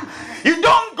 You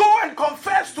don't go and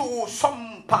confess to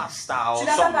some pastor or Tu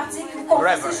n'as pas some parti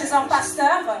confesser chez un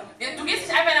pasteur. Du gehst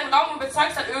nicht einfach in den Raum und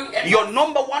bezeugst dann irgendetwas. Your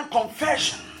number 1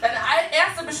 confession Deine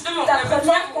erste Bestimmung Ta der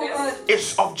première Bezeugung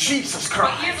ist is of Jesus von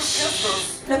Jesus Christ.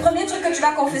 Christus. Le premier truc que tu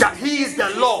vas confesser, That He is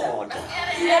the Lord.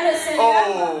 il est le Seigneur.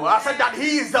 Oh, I said that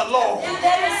He is the Lord. Il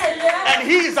est le Seigneur. And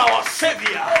He is our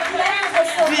Savior. Il est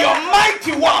notre The sauveur.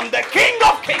 Almighty One, the King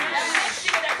of Kings.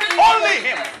 Only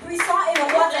Him. Puissant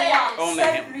Only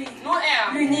Seul him. lui. Nur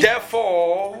L'unique.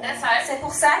 Therefore, Deshalb C'est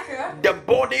pour ça que the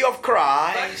body of sollte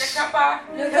Christ der Körper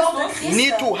le corps de Christus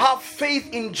need Christ to have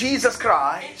faith in Jesus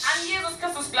Christ an Jesus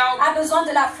Christus glauben, a besoin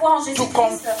de la foi en to Jésus-Christ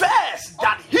confess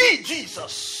that he,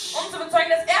 Jesus, um zu bezeugen,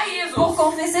 dass Jesus pour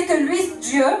confesser que lui,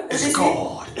 Dieu, is Jésus,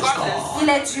 God. Is Gott God. ist. il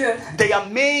est Dieu. There are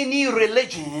many Es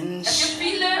religions gibt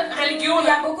viele Il y a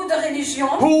Religionen, beaucoup de religions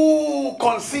who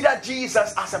consider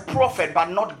Jesus as a prophet but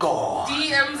not God. die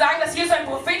sagen, dass Jesus ein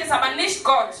Prophet ist, aber nicht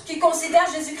Gott. qui considèrent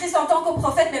Jésus-Christ en tant que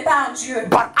prophète, mais pas un Dieu.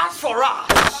 But as for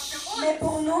us, Mais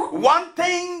pour nous, one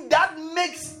thing that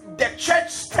makes the church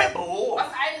stable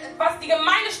Was die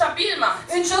Gemeinde stabil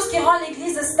macht, une chose qui rend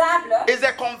l'Église stable, is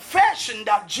the confession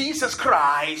that Jesus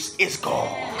Christ is God.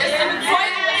 ist die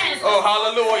Bezeugung, dass Jesus Oh,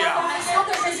 hallelujah. confession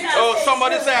que Jésus-Christ Oh, est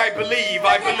somebody Dieu. say, I believe,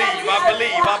 I believe, I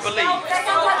believe, I believe.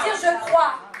 Quelqu'un doit dire je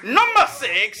crois. Number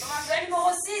 6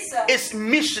 Numéro 6, is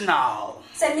missional.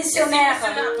 c'est missionnaire.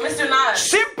 missional.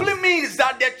 Simply means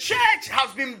that the church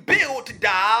has been built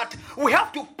that we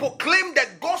have to proclaim the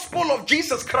gospel of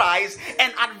Jesus Christ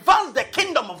and advance the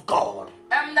kingdom of God.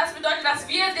 Das bedeutet, dass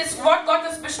wir das Wort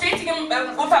Gottes bestätigen und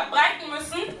verbreiten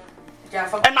müssen. Ja,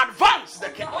 And advance the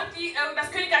kingdom. und das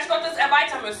Königreich Gottes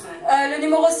erweitern müssen. Le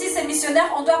numéro 6, c'est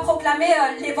missionnaire. On doit proclamer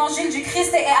l'évangile du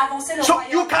Christ et avancer le So royaume.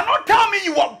 you cannot tell me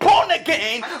you were born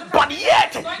again, but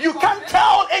yet you can't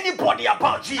tell anybody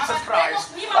about Jesus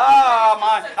Christ.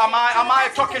 Am I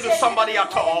talking to somebody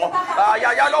at all?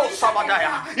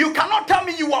 You cannot tell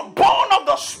me you were born of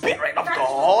the Spirit of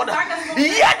God,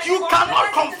 yet you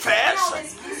cannot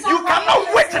confess, you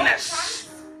cannot witness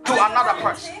to another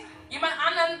person. Jemand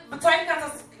anderen bezeugen kannst,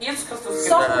 dass Jesus Christus gibt.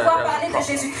 Sans pouvoir parler de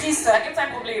Jésus-Christ. Da gibt es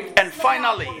ein Problem. And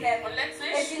finally, Und Et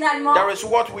letztlich, finalement, there is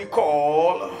what we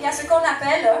call il y a ce qu'on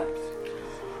appelle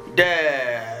the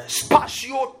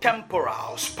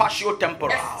spatio-temporal,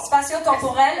 spatio-temporel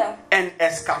and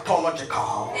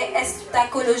eschatological. et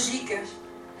eschatologique.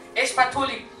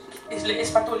 Eschatologisch.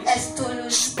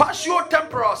 Estologique.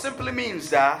 Spatio-temporal simply means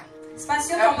that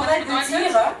Spatio-temporel veut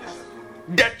dire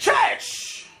the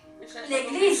church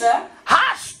l'Église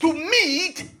has to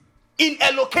meet in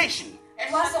a location.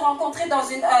 doit se rencontrer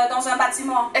dans un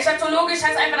bâtiment. Eschatologisch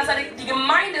heißt einfach, dass die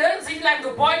Gemeinde sich in einem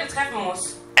Gebäude treffen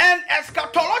muss. And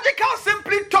eschatological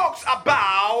simply talks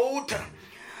about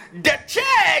the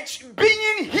church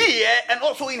being here and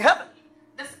also in heaven.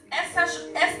 Das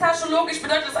eschatologisch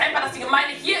bedeutet das einfach, dass die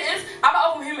Gemeinde hier ist, aber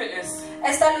auch im Himmel ist.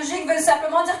 Estalogique veut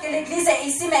simplement dire que l'Église est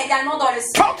ici, mais également dans le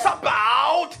ciel. Talks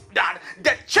about that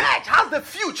the church has the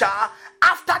future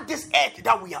after this earth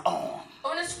that we are on.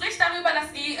 Und es spricht darüber,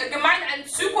 dass die Gemeinde eine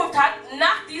Zukunft hat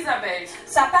nach dieser Welt.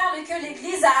 Ça parle que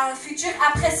l'Église a un futur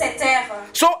après cette terre.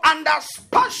 So under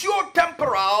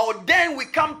spatio-temporal, then we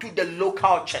come to the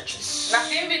local churches.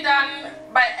 Nachdem wir dann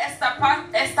bei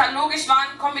eschatologisch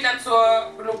waren, kommen wir dann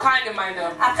zur lokalen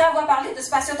Gemeinde. Après avoir parlé de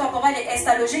spatio-temporel et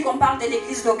estalogique, on parle de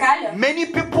l'Église locale. Many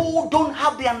people don't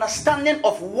have the understanding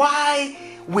of why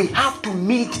we have to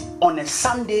meet on a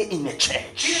Sunday in a church.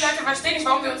 Viele Leute verstehen nicht,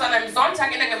 warum wir uns an einem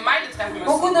Sonntag in der Gemeinde treffen müssen.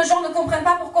 Beaucoup de gens ne comprennent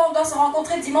pas pourquoi on doit se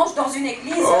rencontrer dimanche dans une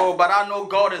église. Oh, but I know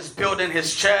God is building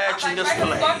His church in this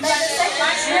place.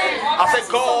 I said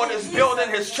God is building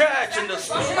His church in this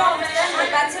place. Dieu est en train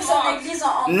de bâtir son église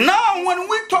en Now, when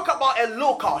we talk about a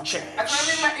local church, Also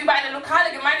wenn wir über eine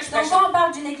lokale Gemeinde Donc sprechen, quand on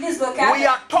parle d'une église locale, we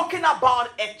are talking about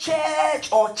a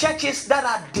church or churches that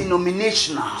are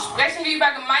denominational. sprechen wir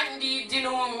über Gemeinden, die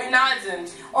denominal sind.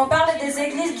 on parle des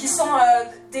églises qui sont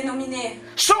dénominées.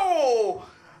 So,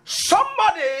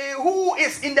 somebody who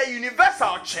is in the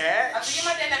universal Also church,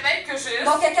 jemand, der in der Weltkirche ist,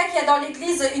 Donc quelqu'un qui est dans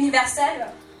l'église universelle,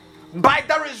 by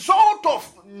the result of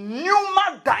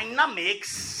pneuma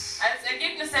dynamics, als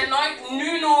Ergebnis der neuen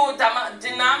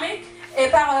Nynodynamik, et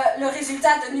par le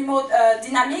résultat de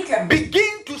pneumodynamique,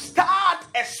 begin to start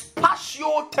a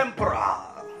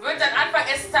spatio-temporal. wird dann Anfang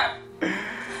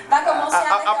va commencer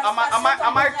avec un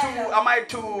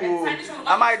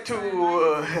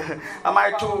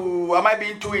am I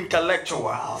being too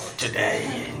intellectual today?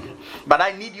 But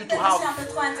I need you to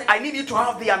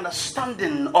have the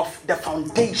understanding of the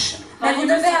foundation. Mais vous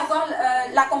devez avoir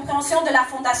la compréhension de la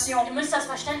fondation. Ihr müsst das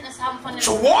Verständnis haben von dem.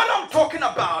 So what I'm talking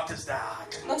about is that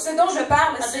Donc ce dont je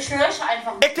parle, Also c'est ich que spreche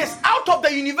einfach. it is out of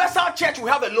the universal church we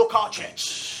have a local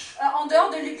church. en dehors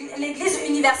de l'église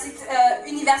universelle,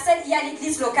 il y a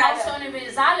l'église locale. Aus der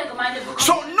universale Gemeinde bekommt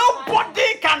So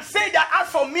nobody can say that as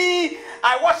for me,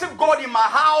 I worship God in my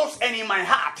house and in my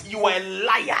heart, you are a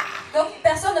liar. Donc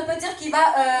personne ne peut dire qu'il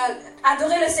va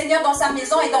adorer le Seigneur dans sa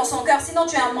maison et dans son cœur, sinon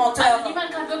tu es un menteur. Also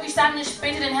niemand kann wirklich sagen, ich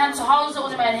bete den Herrn zu Hause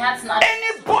und in meinem Herzen an.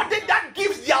 Anybody that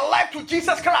gives their life to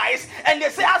Jesus Christ and they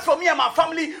say, as for me and my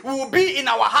family, we will be in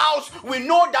our house, we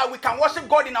know that we can worship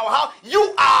God in our house, you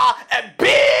are a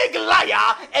big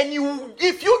liar, and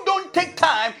if you don't take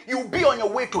time, you'll be on your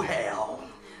way to hell.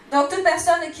 Donc toute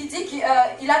personne qui dit qu'il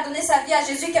a donné sa vie à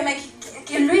Jésus,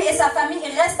 que lui et sa famille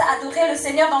ils restent à adorer le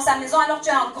Seigneur dans sa maison, alors tu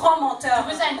es un grand menteur. Du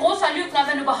bist ein großer Lügner,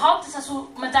 wenn du behauptest, dass du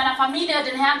mit deiner Familie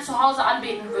den Herrn zu Hause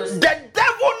anbeten wirst. The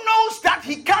devil knows that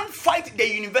he can't fight the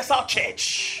universal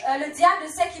church. Le diable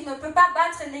sait qu'il ne peut pas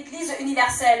battre l'église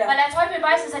universelle. Weil der Teufel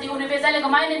weiß, dass die universelle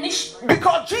Gemeinde nicht.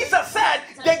 Because Jesus said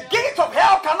the gates of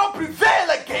hell cannot prevail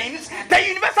against the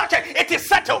universal church. It is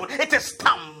settled, it is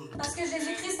stamped. Parce que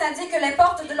Jésus-Christ a dit que les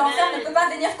portes de l'enfer ne peuvent pas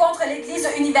venir contre l'église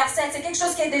universelle. C'est quelque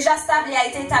chose qui est déjà stable et a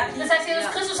été établi. Das heißt, Jesus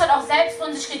Christus hat auch selbst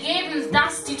von sich gegeben,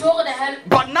 dass die Tore der Hölle.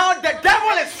 But now the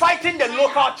devil is fighting the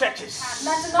local churches.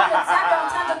 Maintenant, le diable est en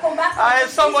train de combattre.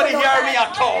 Somebody hear me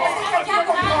at all? Est-ce que quelqu'un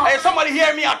comprend? Hey, somebody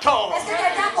hear me at all? Est-ce que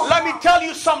quelqu'un comprend? Let me tell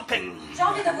you something. J'ai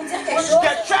envie de vous dire quelque chose.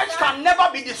 The church can never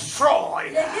be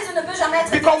destroyed. L'église ne peut jamais être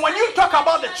Because when you talk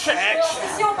about the church,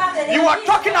 si on parle de l'église, you are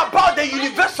talking about the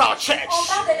universal church. on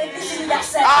parle de l'église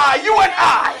universelle. You and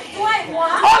I, Toi et moi,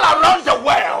 all around the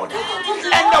world,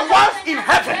 and the ones in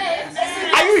heaven.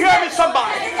 Are you hearing me,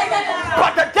 somebody?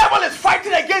 But the devil is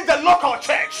fighting against the local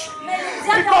church.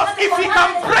 Because if he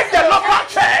can break the local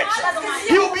church,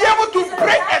 he will be able to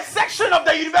break a section of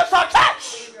the universal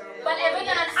church. Weil wird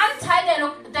dann einen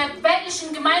Anteil der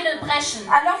weltlichen Gemeinde brechen.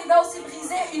 Alors il va aussi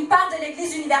briser une part de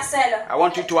l'église universelle. I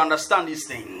want you to understand these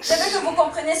things. Je veux que vous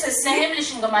compreniez ceci. Der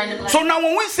himmlischen Gemeinde brechen. So now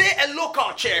when we say a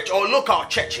local church or local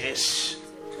churches,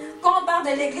 Quand on parle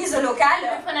de l'église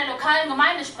locale, Von der lokalen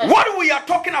Gemeinde sprechen. what we are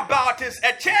talking about is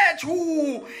a church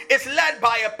who is led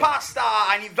by a pastor,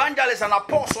 an evangelist, an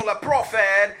apostle, a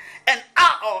prophet, and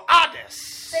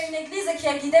others. c'est une église qui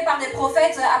est guidée par des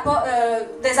prophètes,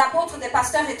 des apôtres, des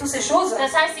pasteurs et toutes ces choses.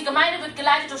 Das heißt, die Gemeinde wird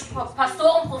geleitet durch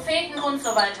Pastoren, Propheten und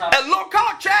so weiter. A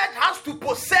local church has to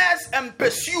possess and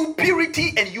pursue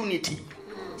purity and unity.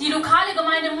 Die lokale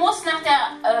Gemeinde muss nach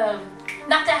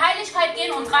der Heiligkeit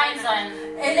gehen und rein sein.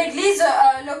 Et l'église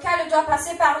locale doit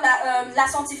passer par la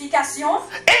sanctification.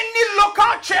 Any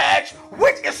local church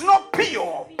which is not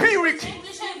pure, purity.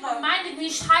 Die Gemeinde, die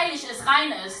nicht heilig ist,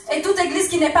 rein ist. Et toute église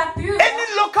qui n'est pas pure.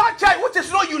 Any local church which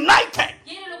is not united.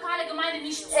 Jede lokale Gemeinde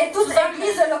nicht Et toute zusammen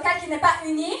église locale qui n'est pas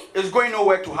unie. Is going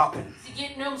nowhere to happen. Sie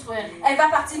geht nirgendwo hin. Elle va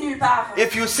partir nulle part.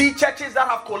 If you see churches that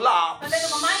have collapsed, Wenn eine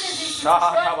Gemeinde sich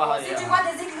zerstört wurde, Si tu vois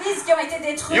des églises qui ont été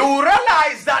détruites, you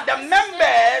realize that the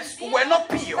members were not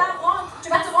pure. tu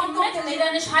vas te rendre compte que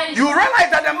Mitglieder nicht heilig You waren. realize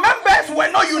that the members were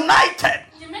not united.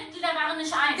 Die Mitglieder waren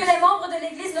nicht que einig. les membres de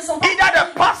l'église ne sont pas Either the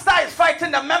pastor is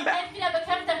fighting the member, Entweder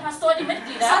bekämpft der Pastor die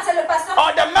Mitglieder soit c'est le pasteur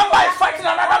or the member is fighting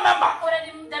another member. oder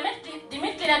die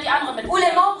Mitglieder die andere ou les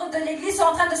Mitglieder. membres de l'église sont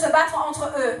en train de se battre entre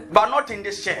eux. But not in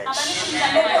this church. Aber nicht in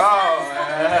dieser Mais Gemeinde.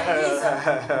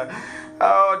 pas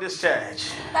Oh, this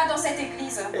church. dans cette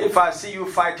église. If I see you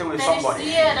fighting with Wenn ich somebody,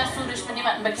 sehe, dass du dich mit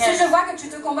jemandem Si je bekämpfst, vois que tu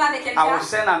te combats avec I quelqu'un, will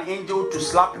send an angel to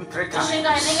slap you 3 ich schicke einen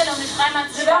times. Engel, um dich dreimal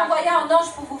zu je vais schlagen. envoyer un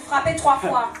ange pour vous frapper 3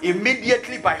 fois,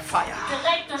 Immediately by fire.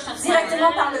 Direkt durch das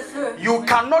directement Feuer. par le feu. You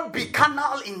cannot be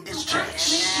carnal in this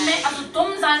church. Nicht also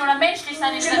dumm sein oder menschlich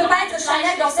sein in Tu dieser ne peux pas Gemeinde. être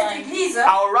charnel dans cette sein. église. I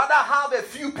would rather have a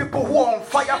few people who are on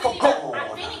fire for God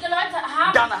Wenige Leute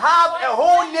haben than have a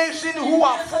whole nation who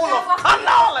are full of Des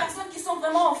carnal. personnes qui sont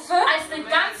vraiment au feu, als eine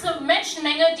ganze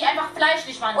Menschenmenge, die einfach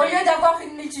fleischlich au wandeln. lieu d'avoir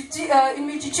une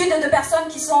multitude de personnes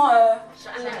qui sont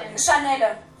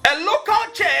Chanel. A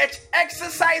local church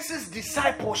exercises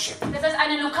discipleship. Das heißt,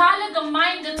 eine lokale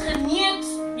Gemeinde trainiert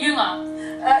Jünger.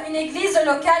 Une église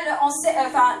locale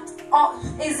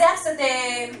exerce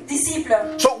des disciples.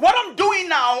 So what I'm doing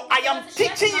now, I am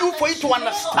teaching you for you to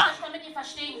understand. Damit ihr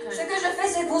verstehen Ce könnt. que je fais,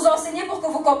 c'est vous enseigner pour que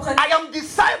vous compreniez. I am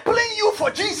discipling you for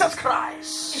Jesus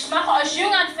Christ. Ich mache euch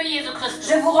Jüngern für Jesu Christus.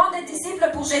 Je vous rends des disciples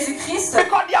pour Jésus-Christ.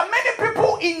 Because there are many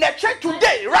people in the church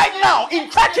today, right now, in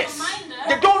churches.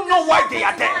 They don't know why they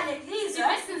are there. À l'église, Sie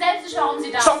wissen selbst nicht, warum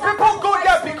sie da Some sind. people go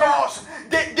there because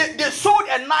they sold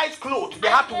a nice clothes, they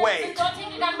had to wear it.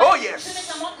 Oh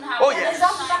yes. Oh Il y a des yes.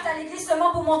 gens qui partent à l'église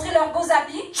seulement pour montrer leurs beaux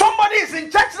habits. Somebody is in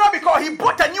church now because he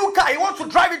bought a new car. He wants to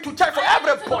drive it to church for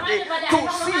everybody to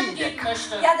see the car.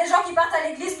 Il y a des gens qui partent à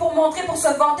l'église pour montrer, pour se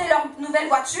vanter leur nouvelle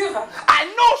voiture. I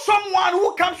know someone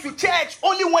who comes to church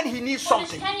only when he needs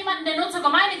something. Et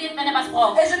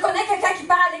je connais quelqu'un qui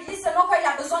part à l'église seulement quand il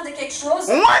a besoin de quelque chose.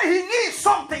 When he needs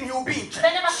something, he'll be in church.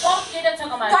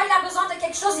 Quand il a besoin de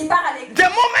quelque chose, il part à l'église. The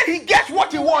moment he gets what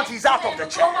he wants, he's out of the Au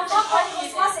church. moment quand il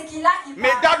reçoit ce qu'il a, il May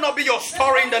part. that not be your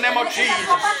story in the name of Mais que ça Jesus.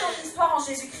 soit pas ton histoire en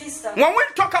Jésus-Christ. When we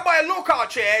talk about a local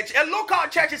church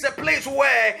is a place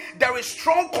where there is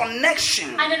strong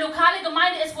connection. Eine lokale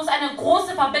Gemeinde ist, wo es eine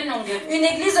große Verbindung gibt. Une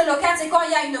église locale, c'est quand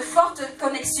il y a une forte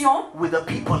connexion With the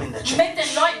people in the church Mit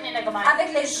den Leuten in der Gemeinde.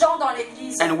 avec les gens dans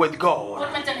l'église and with God.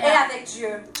 Und mit den et Herren. avec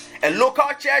Dieu. A local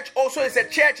church also is a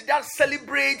church that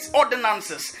celebrates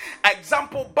ordinances.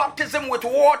 Example, baptism with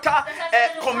water, Das heißt,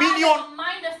 eine lokale communion.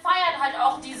 Gemeinde feiert halt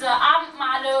auch diese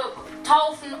Abendmahle,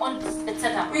 Taufen und etc.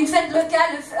 Une fête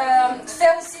locale fait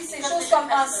aussi ces choses comme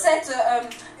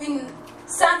une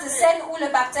sainte scène ou le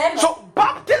baptême. So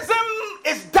baptism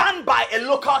is done by a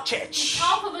local church.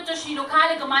 Taufe wird durch die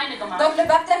lokale Gemeinde gemacht. Donc le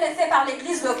baptême est fait par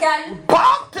l'église locale.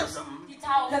 Baptism, Die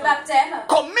Taufe. Le baptême,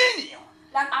 communion,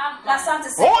 la sainte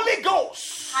scène, Holy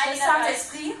Ghost, le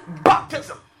Saint-Esprit,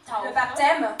 baptism le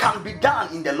baptême can be done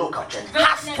in the local church. wird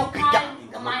Has in der to be lokalen done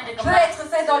in the local Gemeinde church. peut gemacht. être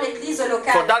fait dans l'église So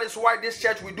locale. that is why this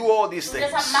church we do all these Und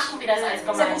things. deshalb machen wir das als C'est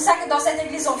pour Gemeinde. ça que dans cette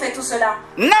église on fait tout cela.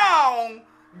 Now,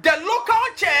 the local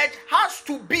church has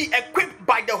to be equipped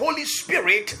by the Holy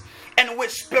Spirit and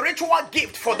with spiritual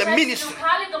gift for the Das heißt, die ministry.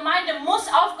 lokale Gemeinde muss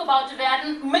aufgebaut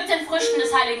werden mit den Früchten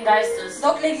des Heiligen Geistes.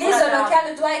 Donc l'église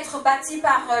locale doit être bâtie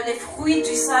par les fruits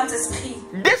du Saint-Esprit.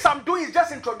 This I'm doing is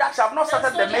just introduction. I've not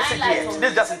started the message yet.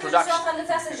 This is just Ce que je suis en introduction. train de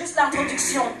faire, c'est juste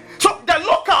l'introduction. So the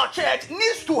local church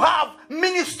needs to have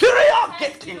ministerial Die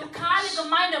gifting. lokale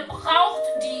Gemeinde braucht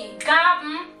die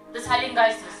Gaben des Heiligen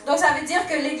Geistes. Donc ça veut dire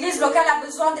que l'église locale a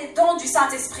besoin des dons du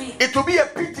Saint-Esprit. It will be a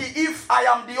pity if I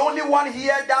am the only one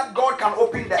here that God can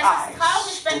open the Es eyes.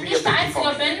 ist traurig, wenn It will be a ich der pity for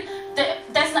Einzige me. bin,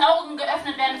 dessen Augen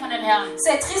geöffnet werden von dem Herrn.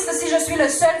 C'est triste si je suis le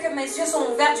seul que mes yeux sont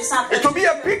ouverts du It will Saint-Esprit. be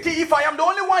a pity if I am the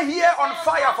only one here on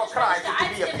fire for Wenn Christ. ich It der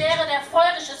will be a Einzige pity. wäre, der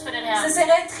feurig ist für den Ce Herrn.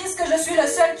 serait triste que je suis le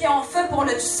seul qui est en feu pour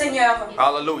le Seigneur.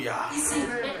 Hallelujah. Ici.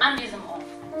 An diesem Ort.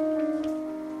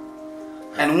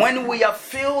 And when we are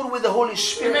filled with the Holy Und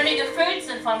Spirit, wenn wir gefüllt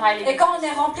sind vom Heiligen Et quand on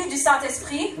est rempli du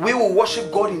Saint-Esprit, we will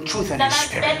worship God in truth and in dann werden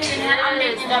wir spirit. den Herrn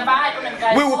anbeten in der Wahrheit und im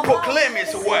Geist. We will proclaim His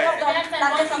Seigneur, word. dans la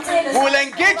vérité et le We will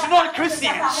Saint-Esprit, engage on va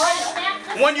non-Christians. parler sa parole.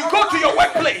 When you go to your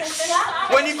workplace,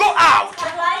 when you go out,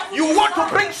 you want to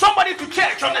bring somebody to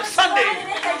church on a Sunday.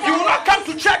 You will not come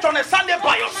to church on a Sunday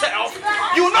by yourself.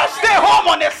 You will not stay home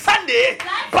on a Sunday,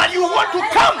 but you want to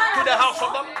come to the house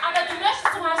of the Lord. Aber du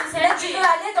möchtest zum Haus des Mais Herrn tu veux gehen.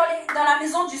 aller dans la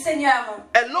maison du Seigneur.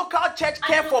 A local church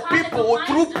care for people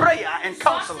through prayer and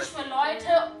Sorgt counseling. sich für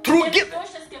Leute Through durch giving.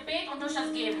 das Gebet und durch das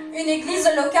Geben. Une église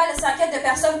locale s'inquiète des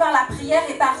personnes par la prière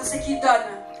et par ce qu'ils donnent.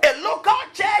 A local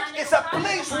church is a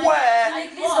place where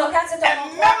L'église locale, c'est a un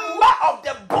endroit member of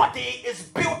the body is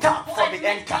built up Wo for ein the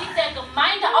end time. Mitglied der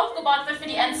Gemeinde aufgebaut wird für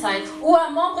die Endzeit. où un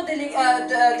membre de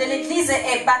l'église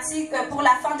est bâti pour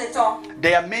la fin des temps.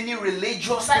 There are many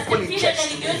religious Das heißt, es people gibt in viele church.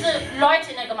 religiöse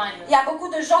Leute in der Gemeinde. Il y a beaucoup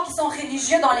de gens qui sont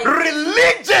religieux dans l'église.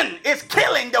 Religion is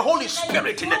killing the Holy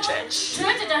Spirit in the church.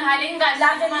 Tötet den Heiligen Geist.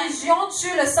 La in der Gemeinde. religion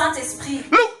tue le Saint-Esprit.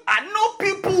 Look, I know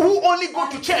people who only go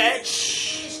to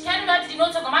church Ich kenne Leute, die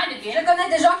nur zur Gemeinde Je gehen. connais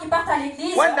des gens qui partent à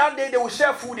l'église when that day they will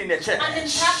share food in the church. An dem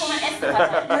Tag, wo man Essen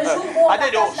verteilt. le jour où on I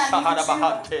did partage also la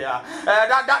nourriture.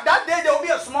 that day there will be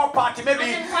a small party.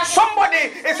 Maybe somebody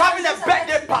is having a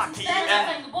birthday party. Selbst And auf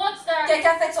einen Geburtstag.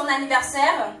 Quelqu'un fête son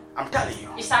anniversaire, I'm telling you,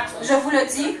 Ich sag's euch. je vous le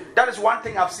dis. that is one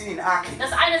thing I've seen in Aachen. Das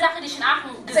ist eine Sache, die ich in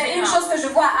Aachen C'est gesehen une chose habe. que je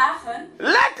vois à Aachen.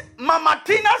 Let Mama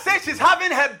Tina say she's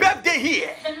having her birthday here.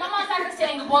 Wenn Mama sagt, dass sie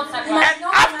einen Geburtstag Nein. hat,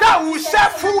 And after we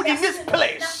serve food in this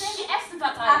place, nachdem die Essen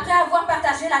verteilen, Après avoir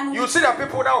partagé la you nourriture, see the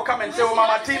people that will come and say, oh,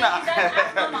 Mama Tina.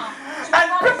 And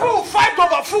people will fight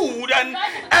over food. And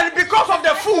because of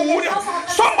the food,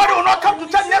 somebody will not come to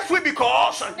church next week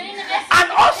because.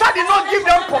 And also did not give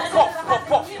them puff, puff, puff,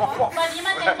 puff, puff, puff. weil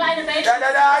jemand der kleine Da, Bällchen, da,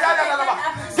 da, da, da, da, da.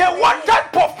 They wanted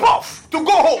puff, puff to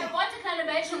go home. der wollte kleine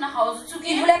Bällchen, um nach Hause zu il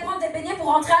gehen. voulait prendre des beignets pour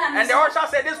rentrer à la And the maison. usher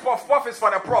said, this puff, puff is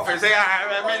for the prophet. Say,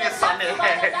 I mean, it's Sunday.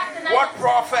 What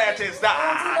prophet is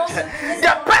that?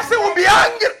 The person will be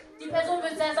angry. Die Person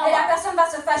wird sehr Et la sauer. personne va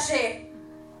se fâcher.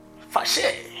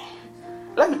 Fâché.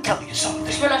 Let me tell you something.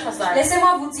 Ich will euch was sagen.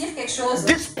 Laissez-moi vous dire quelque chose.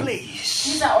 This place,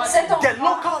 Dieser Ort, Cet the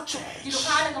endroit, local die church,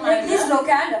 lokale l'église Gemeinde,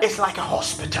 locale, is like a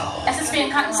hospital. es ist wie ein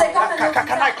Krankenhaus. c'est comme un Can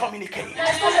I hôpital. communicate?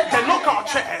 Est-ce que je The local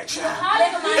church lokale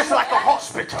is Gemeinde, like a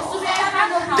hospital. so wie ein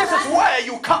Krankenhaus. This is where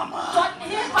you come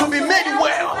to be made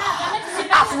well.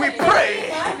 As we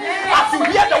pray, as you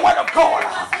hear the word of God,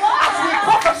 as we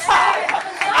prophesy,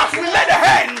 as we lay the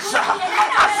hands,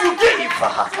 as you give,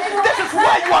 this is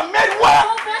where you are made well.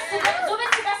 So wird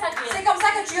sie besser gehen. C'est comme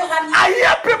ça que tu auras mis. I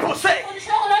hear people say, Und ich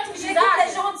höre Leute, die J'écoute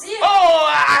les sagen, gens dire, oh,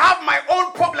 I have my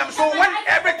own problems, so when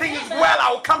everything is well,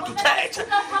 I will come to church.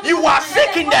 You are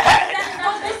sick in the head.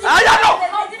 I know.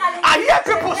 I hear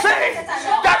people say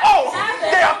that, oh,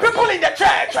 there are people in the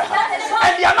church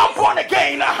and they are not born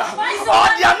again, or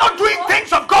they are not doing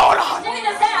things of God.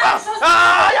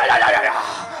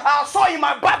 I saw in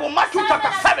my Bible, Matthew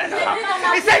chapter 7.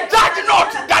 It said, judge not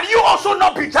that you also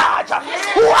not be judged.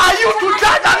 Who are you to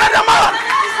judge another man?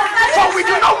 For we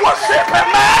do not worship a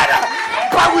man,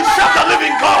 but we serve the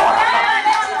living God.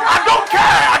 I don't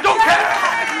care.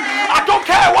 I don't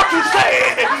care what you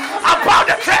say about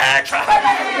the church.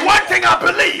 One thing I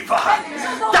believe,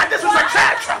 that this is a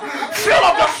church full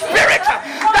of the Spirit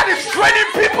that is training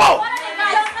people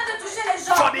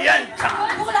for the end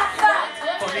time. pour la fin,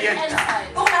 For the end time.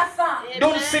 pour la fin.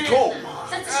 Don't sit home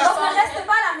Donc ne reste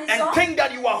pas à la maison. and think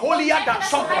that you are holier than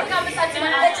somebody.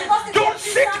 Et tu penses que tu es Don't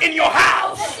sit in your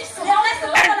house Ne reste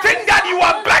pas and dans la think maison. that you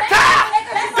are better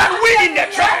than we in the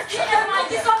church.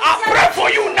 I pray for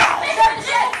you now,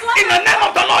 in the name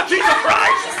of the Lord Jesus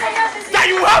Christ, that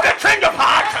you have a change of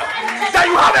heart, that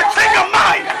you have a change of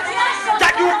mind,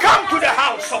 that you come to the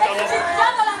house of the Lord.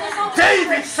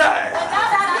 David said,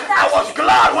 I was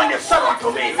glad when they said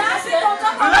unto me,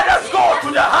 let us go to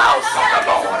the house of the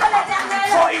Lord.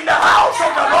 For in the house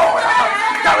of the Lord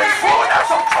there is fullness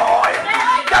of joy,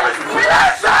 there is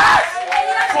blessings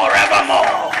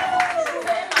forevermore.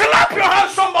 Clap your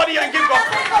hands, somebody, and give God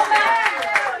praise.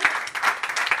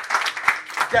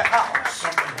 The house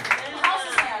of the Lord.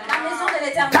 La maison de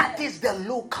l'Éternel. That is the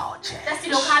local church. Das ist die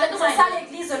lokale C'est ça Gemeinde.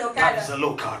 l'église That locale. is the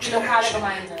local Die lokale church.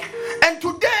 Gemeinde. And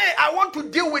today I want to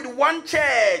deal with one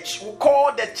church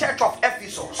called the Church of Und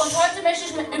Ephesus. heute möchte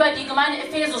ich über die Gemeinde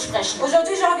Ephesus sprechen.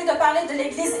 Aujourd'hui, j'ai envie de parler de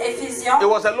l'église Éphésiens. It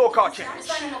was a local church. Es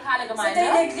war eine lokale C'était une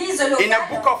Gemeinde. église In the locale.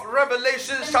 book of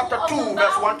Revelation, chapter 2,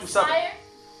 verse 1 to 7.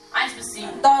 1 bis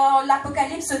 7. Dans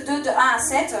l'Apocalypse 2, de 1 à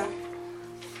 7,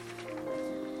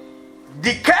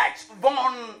 Die Kirche von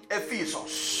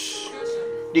Ephesus.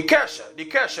 Die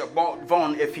Kirche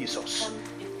von Ephesus.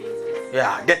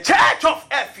 Yeah, the Church of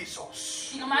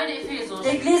Ephesus. Die Gemeinde Ephesus.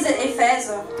 l'église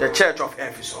d'Éphèse. The Church of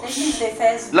Ephesus. L'église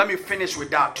d'Éphèse. Let me finish with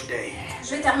that today.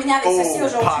 Je vais terminer avec ceci Oh,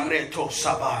 aujourd'hui. Pareto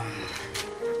Saban.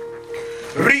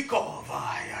 Rico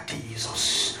via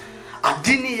Jesus.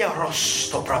 Adinia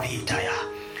rosto pravitaya.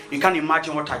 You can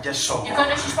imagine what I just saw. Ihr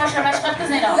könnt euch nicht vorstellen, was ich gerade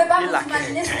gesehen Vous ne pouvez habe. pas vous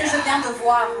imaginer ce que je viens de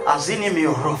voir. Azini mi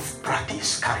rof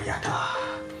pratis kariata.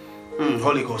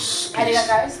 Holy Ghost, Heiliger please.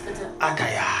 Geist, bitte.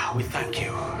 Adaya, we thank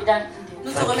you. Wir danken dir.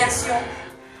 Nous te remercions.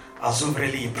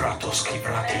 Azuvreli pratos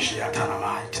kibratesh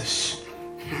yatanamaitis.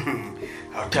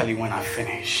 I'll tell you when I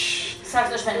finish. Ich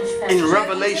sag's euch, wenn ich In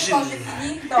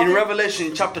fertig bin.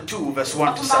 Revelation chapter 2, verse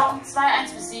 1 to 7. Offenbarung 2,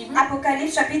 1 bis 7.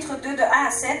 Apocalypse chapitre 2 de 1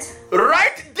 à 7.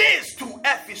 Write this to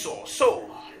Ephesus. So,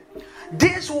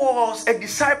 this was a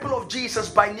disciple of Jesus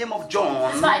by name of Es John,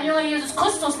 war ein junger Jesus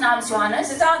Christus namens Johannes,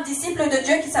 C'était un disciple de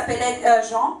Dieu qui s'appelait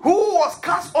Jean. who was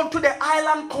cast onto the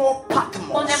island called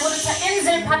und er wurde Patmos. zur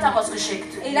Insel Patmos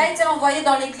geschickt. Il a été envoyé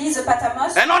dans l'église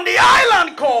Patmos. And on the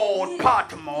island called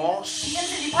Patmos, Die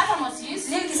Insel, die Patmos hieß,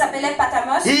 L'île qui s'appelait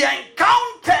Patmos. he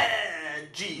encountered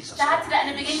Jesus. da hatte er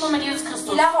eine Begegnung mit Jesus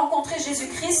Christus. Il a rencontré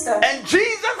Jésus-Christ. And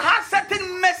Jesus had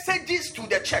certain messages to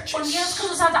the Und churches. Jesus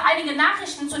Christus hatte einige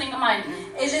Nachrichten zu den Gemeinden.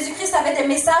 Et Jésus-Christ avait des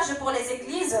messages pour les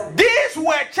églises. These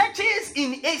were churches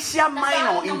in Asia Das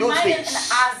Minor waren in those Gemeinden in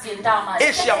days. Asien damals.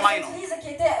 Asia Des Minor. églises qui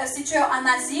étaient situées en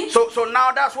Asie. So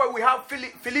now that's why we have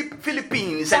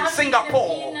Philippines and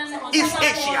Singapore, East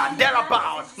Asia,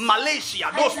 thereabout, Malaysia,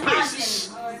 those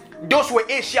places. Those were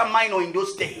Asia Minor in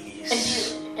those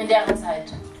days. In deren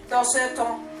Zeit. Dans ce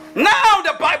temps. Now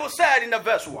the Bible said in the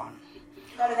verse 1,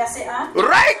 Dans le verset 1.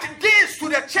 write this to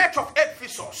the church of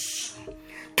Ephesus,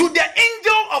 to the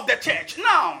angel of the church.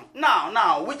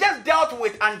 Now, we just dealt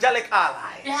with angelic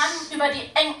allies. Wir haben über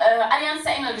die Allianz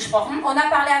der Engel gesprochen. On a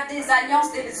parlé des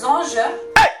alliances des anges.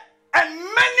 Hey, and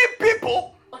many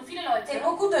people Und viele Et Leute,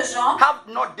 beaucoup de gens, have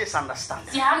not this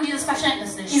understanding. sie haben dieses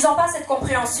Verständnis nicht. ils n'ont pas cette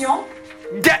compréhension.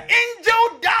 The angel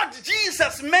angel that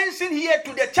Jesus mentioned here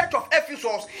to the church of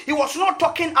Ephesus, he was not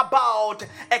talking about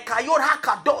a Kayod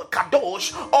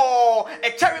HaKadosh or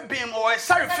a cherubim or a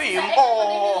seraphim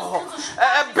or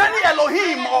a Beni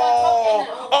Elohim or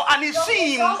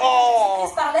Anisim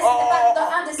or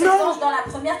no. Dans la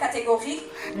première catégorie.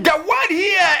 The word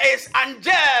here is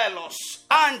angelos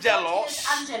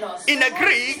in the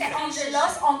Greek,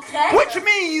 which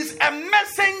means a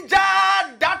messenger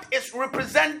that is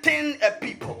representing a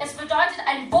people. Es bedeutet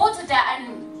ein Bote, der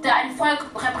ein Volk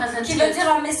repräsentiert. Qui veut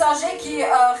dire un messager qui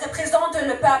représente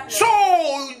le peuple. So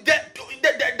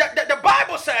the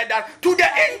Bible said that to the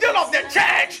angel of the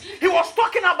church, he was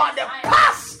talking about the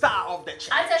pastor of the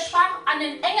church. Als sprach an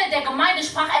den Engel der Gemeinde,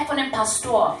 sprach von dem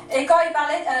Pastor. Et quand il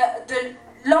parlait de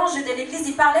l'ange de l'église,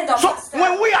 il parlait d'un pasteur. So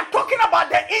when we are talking about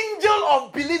the angel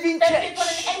of believing church,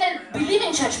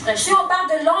 si on parle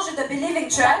de l'ange de believing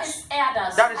church,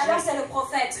 alors c'est le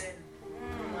prophète.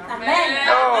 Amen.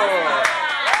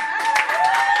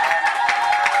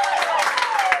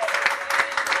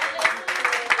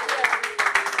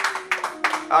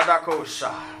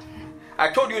 Adakosha. I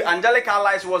told you Angelic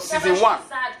Allies was season 1.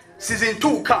 Season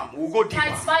 2 come, we'll go deeper.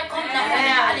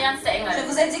 Je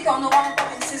vous ai dit qu'on aura encore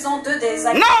une saison 2 des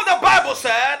Alliances. Now the Bible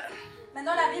said,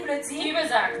 maintenant la Bible dit,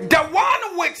 the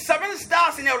one with 7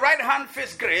 stars in a right hand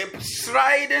fist grip,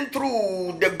 striding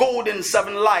through the golden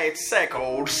 7 light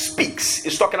circle, speaks.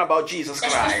 It's talking about Jesus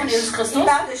Christ. Il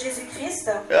parle de Jésus-Christ.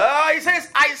 He says,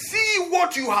 I see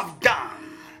what you have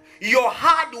done, your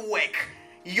hard work,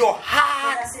 your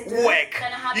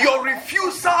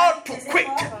refusal to quit.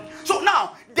 So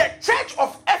now, the church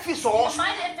of Ephesus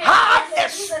had a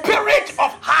spirit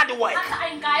of hard work.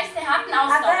 Avait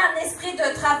un esprit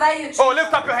de travail. Oh,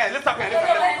 lift up your hand, lift up your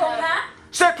hand.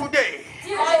 Say today,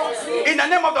 in the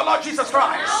name of the Lord Jesus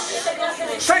Christ.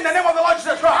 Say in the name of the Lord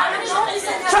Jesus Christ.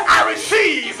 Say, I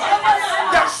receive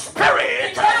the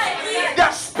spirit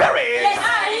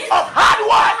of hard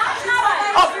work,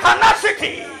 of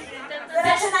tenacity.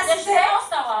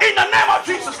 In the name of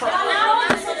Jesus Christ.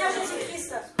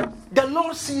 The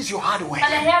Lord sees your hard work.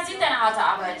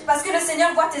 Parce que le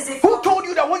Seigneur voit tes efforts. Who told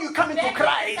you that when you come into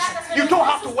Christ, you don't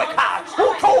have to work hard?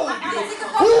 Who told you?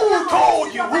 Who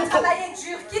told you? Who told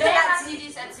you?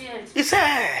 He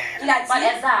said,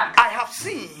 I have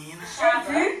seen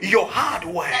your hard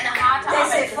work. I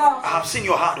have seen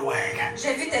your hard work.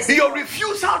 Your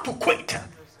refusal to quit.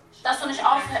 Dass du nicht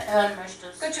aufhören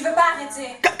möchtest. Que tu veux pas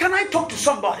arrêter. Can I talk to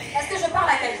somebody? Est-ce que je parle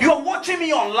à quelqu'un? You are watching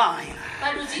me online.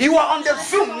 You are on the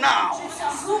Zoom now.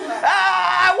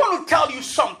 I want to tell you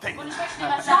something.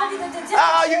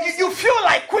 You feel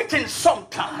like quitting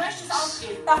sometimes.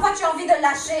 Parfois tu as envie de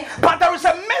lâcher. But there is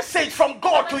a message from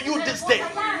God to you this day.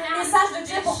 Message de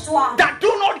Dieu pour toi. That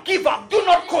do not give up, do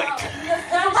not quit.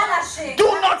 Ne pas lâcher.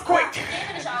 Do not quit.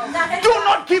 Do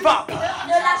not give up.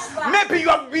 Ne lâche pas. Maybe you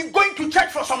have been going to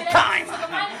church for some time,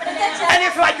 and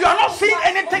it's like you are not seeing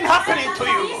anything happening to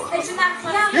you.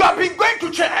 You have been going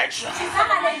to church,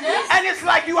 and it's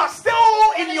like you are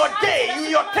still in your day, in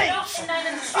your things.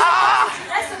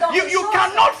 You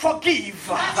cannot forgive.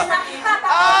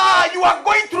 You are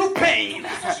going through pain.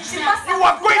 You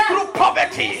are going through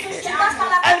poverty.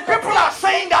 And people are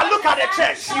saying that look at the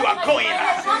church you are going.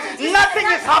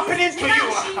 Nothing is happening to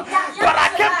you. But I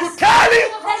came to tell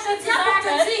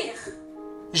you,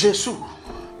 Jesus.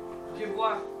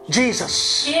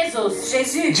 Jesus.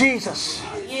 Jésus. Jesus.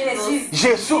 Jésus.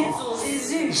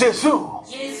 Jesus.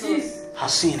 Jesus.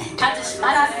 Has seen it.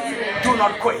 Do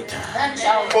not quit.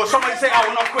 Oh, somebody say, I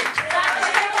will not quit.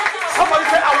 Somebody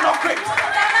say, I will not quit.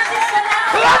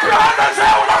 Clap your hands and say,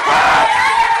 I will not quit.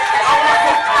 I will not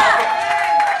quit.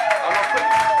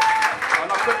 I will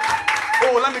not quit.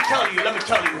 Oh, let me tell you.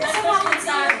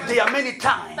 There are many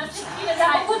times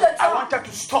I wanted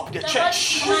to stop the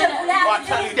church. Oh, I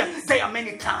tell you, there are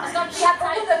many times.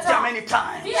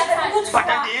 But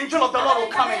then the angel of the Lord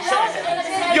will come and say,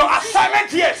 your assignment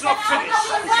here is not finished.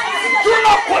 Do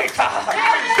not quit.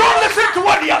 Don't listen to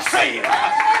what they are saying.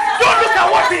 Don't look at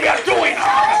what they are doing.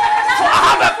 For I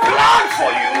have a plan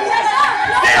for you.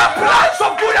 They are plans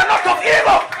of good and not of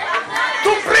evil,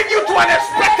 to bring you to an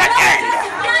expected end.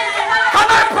 Can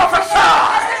I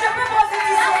prophesy?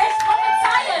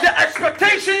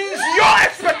 Your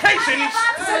expectations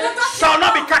shall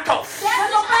not be cut off.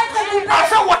 I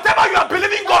said, whatever you are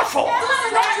believing God for,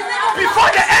 before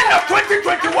the end of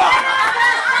 2021,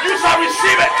 you shall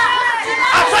receive it.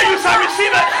 I said, you shall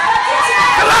receive it.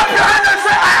 Clap your hands and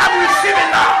say, I am receiving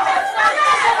now.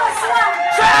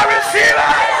 Say, I receive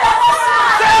it.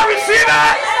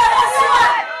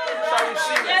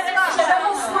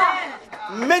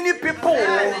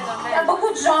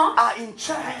 are in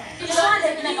church, Ils sont in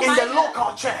der in the Gemeinde,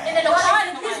 local church, in der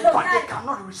lokalen Gemeinde, but they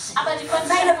cannot receive. aber die können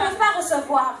Mais ils ne nicht. peuvent pas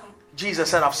recevoir. Jesus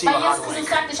said, I've seen Weil your hard Jesus work.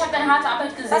 Christus sagt, ich habe deine harte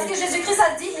Arbeit Parce que gesehen. Jésus-Christ a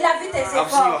dit, il a vu tes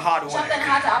I've seen your efforts. hard Ich habe work. deine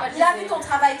harte Arbeit Il a vu gesehen. ton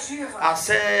travail dur. I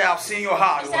say, I've seen your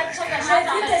hard Ich work. sage, ich habe deine J'ai harte vu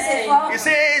Arbeit tes gesehen. efforts. He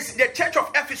says, the church of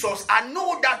Ephesus, I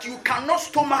know that you cannot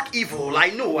stomach evil. I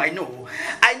know. I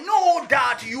know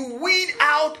that you weed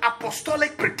out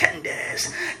apostolic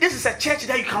pretenders. This is a church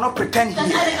that you cannot pretend Das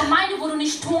ist here. eine Gemeinde, wo du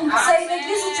nicht tun kannst. C'est une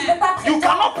église où tu ne peux pas You prétendre.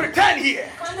 cannot pretend here.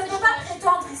 Tu ne peux pas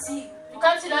prétendre ici. Du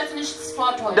kannst die Leute nichts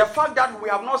vortäuschen. The fact that we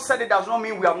have not said it does not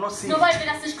mean we have not seen Nur it. weil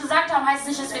wir das nicht gesagt haben, heißt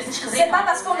nicht, dass wir es nicht C'est gesehen pas haben.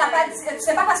 parce qu'on n'a pas dit,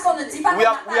 c'est pas parce qu'on ne dit pas qu'on We n'a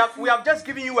have, pas we have, vu. we have just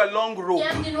given you a long rope Wir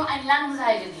haben dir nur ein langes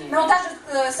Seil gegeben. Mais on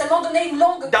t'a seulement donné une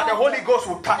longue that the corde. Holy Ghost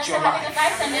will touch Dass your der Heilige life.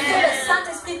 Geist an dir Que le wirkt.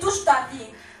 Saint-Esprit touche ta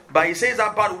vie. But he says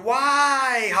that, but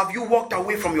why have you walked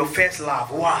away from your first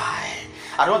love? Why?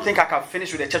 I don't think I can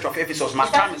finish with the church of Ephesus. My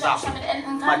Ich time weiß is nicht, ob up. ich damit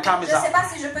enden My kann. time Je is ne sais up. pas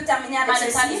si je peux terminer avec Meine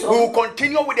Zeit ceci. ist We um. will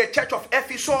continue with the church of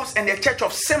Ephesus and the church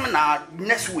of Smyrna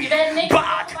next week. werden nächste But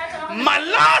Woche weitermachen. my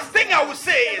last thing I will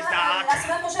say is La that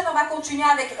semaine prochaine, on va continuer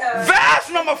avec. verse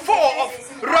number 4 of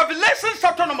Revelation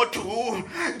chapter number 2,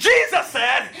 Jesus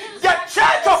said, the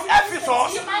church of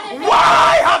Ephesus,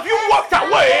 why have you walked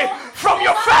away from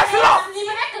your first love?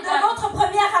 de votre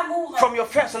premier amour. From your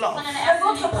first love. Von deiner De ersten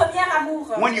votre Liebe. premier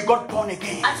amour. When you got born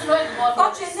again, Als du neu geworden Quand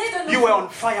bist. tu es né de you nouveau, were on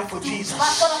fire for Jesus.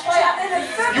 tu avais le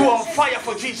feu. You were on fire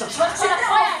for Jesus. Tu étais en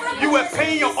feu. You were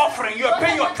paying your offering. You were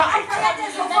paying your tithe.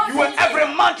 You were every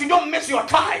month. You don't miss your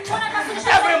tithe.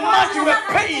 Every month you were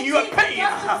paying. You were paying.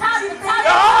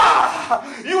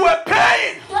 You were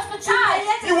paying. Du hast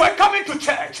bezahlt. You were coming to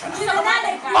church. Tu venais à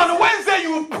l'église. On Wednesday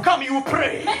you come. You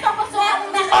pray. Mittwoch musst du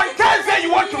On Thursday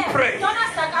you want to pray.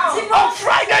 Donnerstag auch. On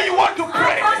Friday you want to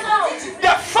pray.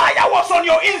 The fire was on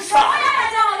your inside.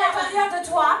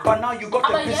 But now you got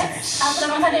Aber a jetzt business. hast du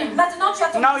dein Unternehmen. Maintenant, tu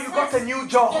as ton Now you got a business. new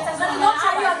job. Maintenant, tu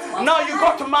as eu un nouveau Now you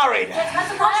got married.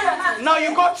 Maintenant, tu as marié. Now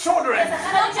you got children.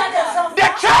 Maintenant, tu as des enfants. The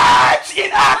church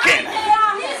in Aachen.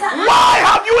 Why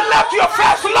have you left your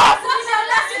first love? Pourquoi tu as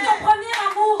laissé ton premier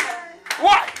amour?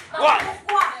 Why? Why?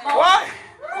 Pourquoi? Why?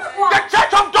 Pourquoi? The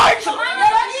church of Deutschland.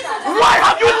 Why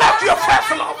have you left your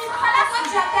first love?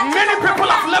 Many people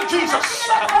have left Jesus.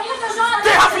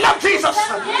 They have left Jesus.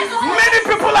 Many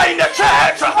people are in the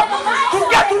church to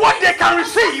get what they can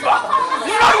receive,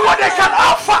 not what they can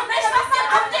offer.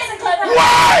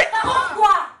 Why?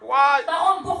 Pourquoi? Why?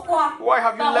 Pourquoi? Why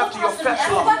have you left your first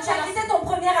Pourquoi love? tu as quitté ton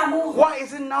premier amour? Why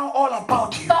is it now all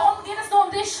about you? Warum geht es nur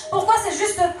um dich? Pourquoi c'est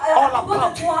juste à propos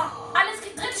about de toi? Alles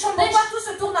dreht sich um dich. Pourquoi tout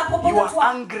se tourne à propos You de are toi?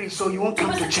 angry, so you won't Du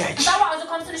come to bist church. sauer, also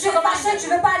kommst du nicht Tu es zur fâché, Gemeinde. tu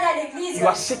veux pas aller à l'église. You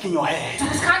are sick in your head. Du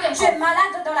bist krank im Tu es Kopf.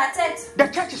 malade dans la tête. The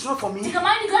church is not for Die me.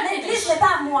 Gemeinde gehört dir L'église nicht. n'est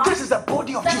pas à moi. This is the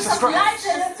body of Das Jesus ist das Christ. Leib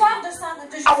C'est le corps de Saint de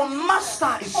Jésus. Our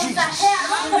master is Unser Jesus. Herr,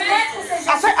 notre maître, c'est I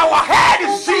Jésus. said, our head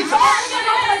is Jesus.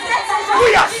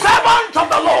 We are servants of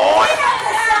the Lord,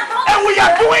 and we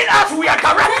are doing as we are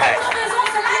directed.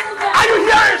 Are you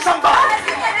hearing somebody?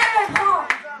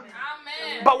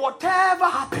 But whatever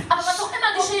happens, Aber was auch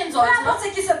immer geschehen Peu sollte, importe ce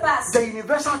qui se passe, the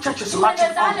universal church is die marching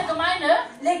universale on. Gemeinde,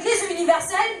 l'église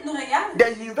universelle nous regarde.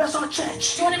 The universal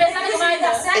church die universale L'église Gemeinde,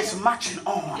 universelle, is marching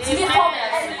on. sie geht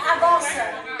vorwärts. elle avance.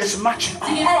 It's marching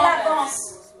Sie on. geht Elle vorwärts. avance.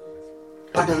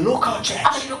 But the local Aber church,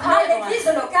 die Mais lokale l'église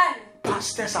Gemeinde, locale,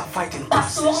 pastors are fighting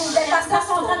Pastoren, pastors. les pasteurs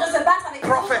sont en train de se battre avec les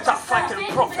autres Prophets are pasteurs. fighting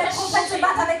Les prophets. prophètes se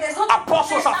battent avec les autres.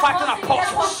 Apostles are fighting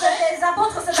apostles. Les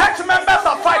apôtres se battent. Church members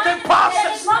are fighting Les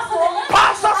pastors. membres de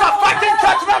Pastors are fighting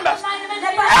church members.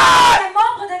 les pasteurs, les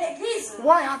membres de l'église.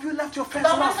 Why have you left your first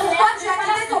love? Pourquoi tu as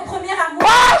quitté ton premier amour?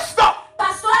 Pastor!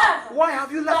 Pasteur, Why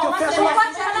have you left your first love? pourquoi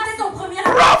tu as quitté ton premier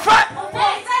amour? Prophet!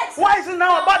 Prophète, Why is it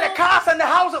now about the cars and the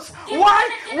houses?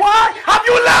 Why have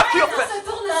you left your tout first? se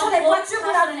tourne sur les voitures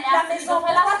ou la maison.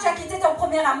 Pourquoi tu as quitté ton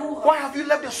premier amour? Why have you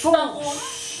left the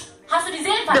souls? hast du die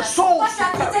Seelen The verlassen? souls Pourquoi tu to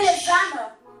as quitté perish. les âmes?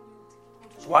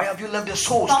 Why have you left the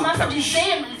souls Warum to hast du die perish?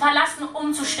 Seelen verlassen,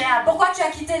 um zu sterben? Pourquoi tu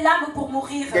as quitté l'âme pour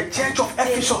mourir? The church of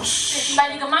Ephesus,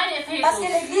 Weil die Gemeinde Parce que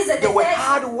Ephesus l'église they were d'Éphèse,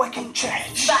 hard-working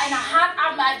church. war eine hart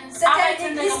c'était une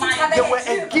arbeitende église qui Gemeinde. They were a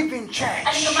travaillait dur. giving Eine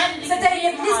church. Gemeinde, die C'était une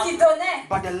église qui donnait.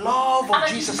 But the love of Aber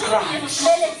die Jesus Liebe Christ Jesus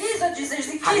Mais l'église de had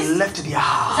Jésus-Christ, left their Das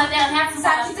heart. hat deren Herzen ça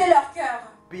a verlassen. quitté leur cœur.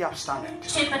 Be upstanding.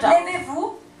 Steht bitte auf.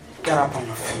 Levez-vous, Get up on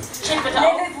your feet. Steht bitte auf.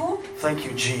 levez-vous. Thank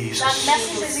you, Jesus.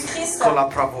 Merci Jésus-Christ. Kola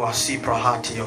prabhu asi prahati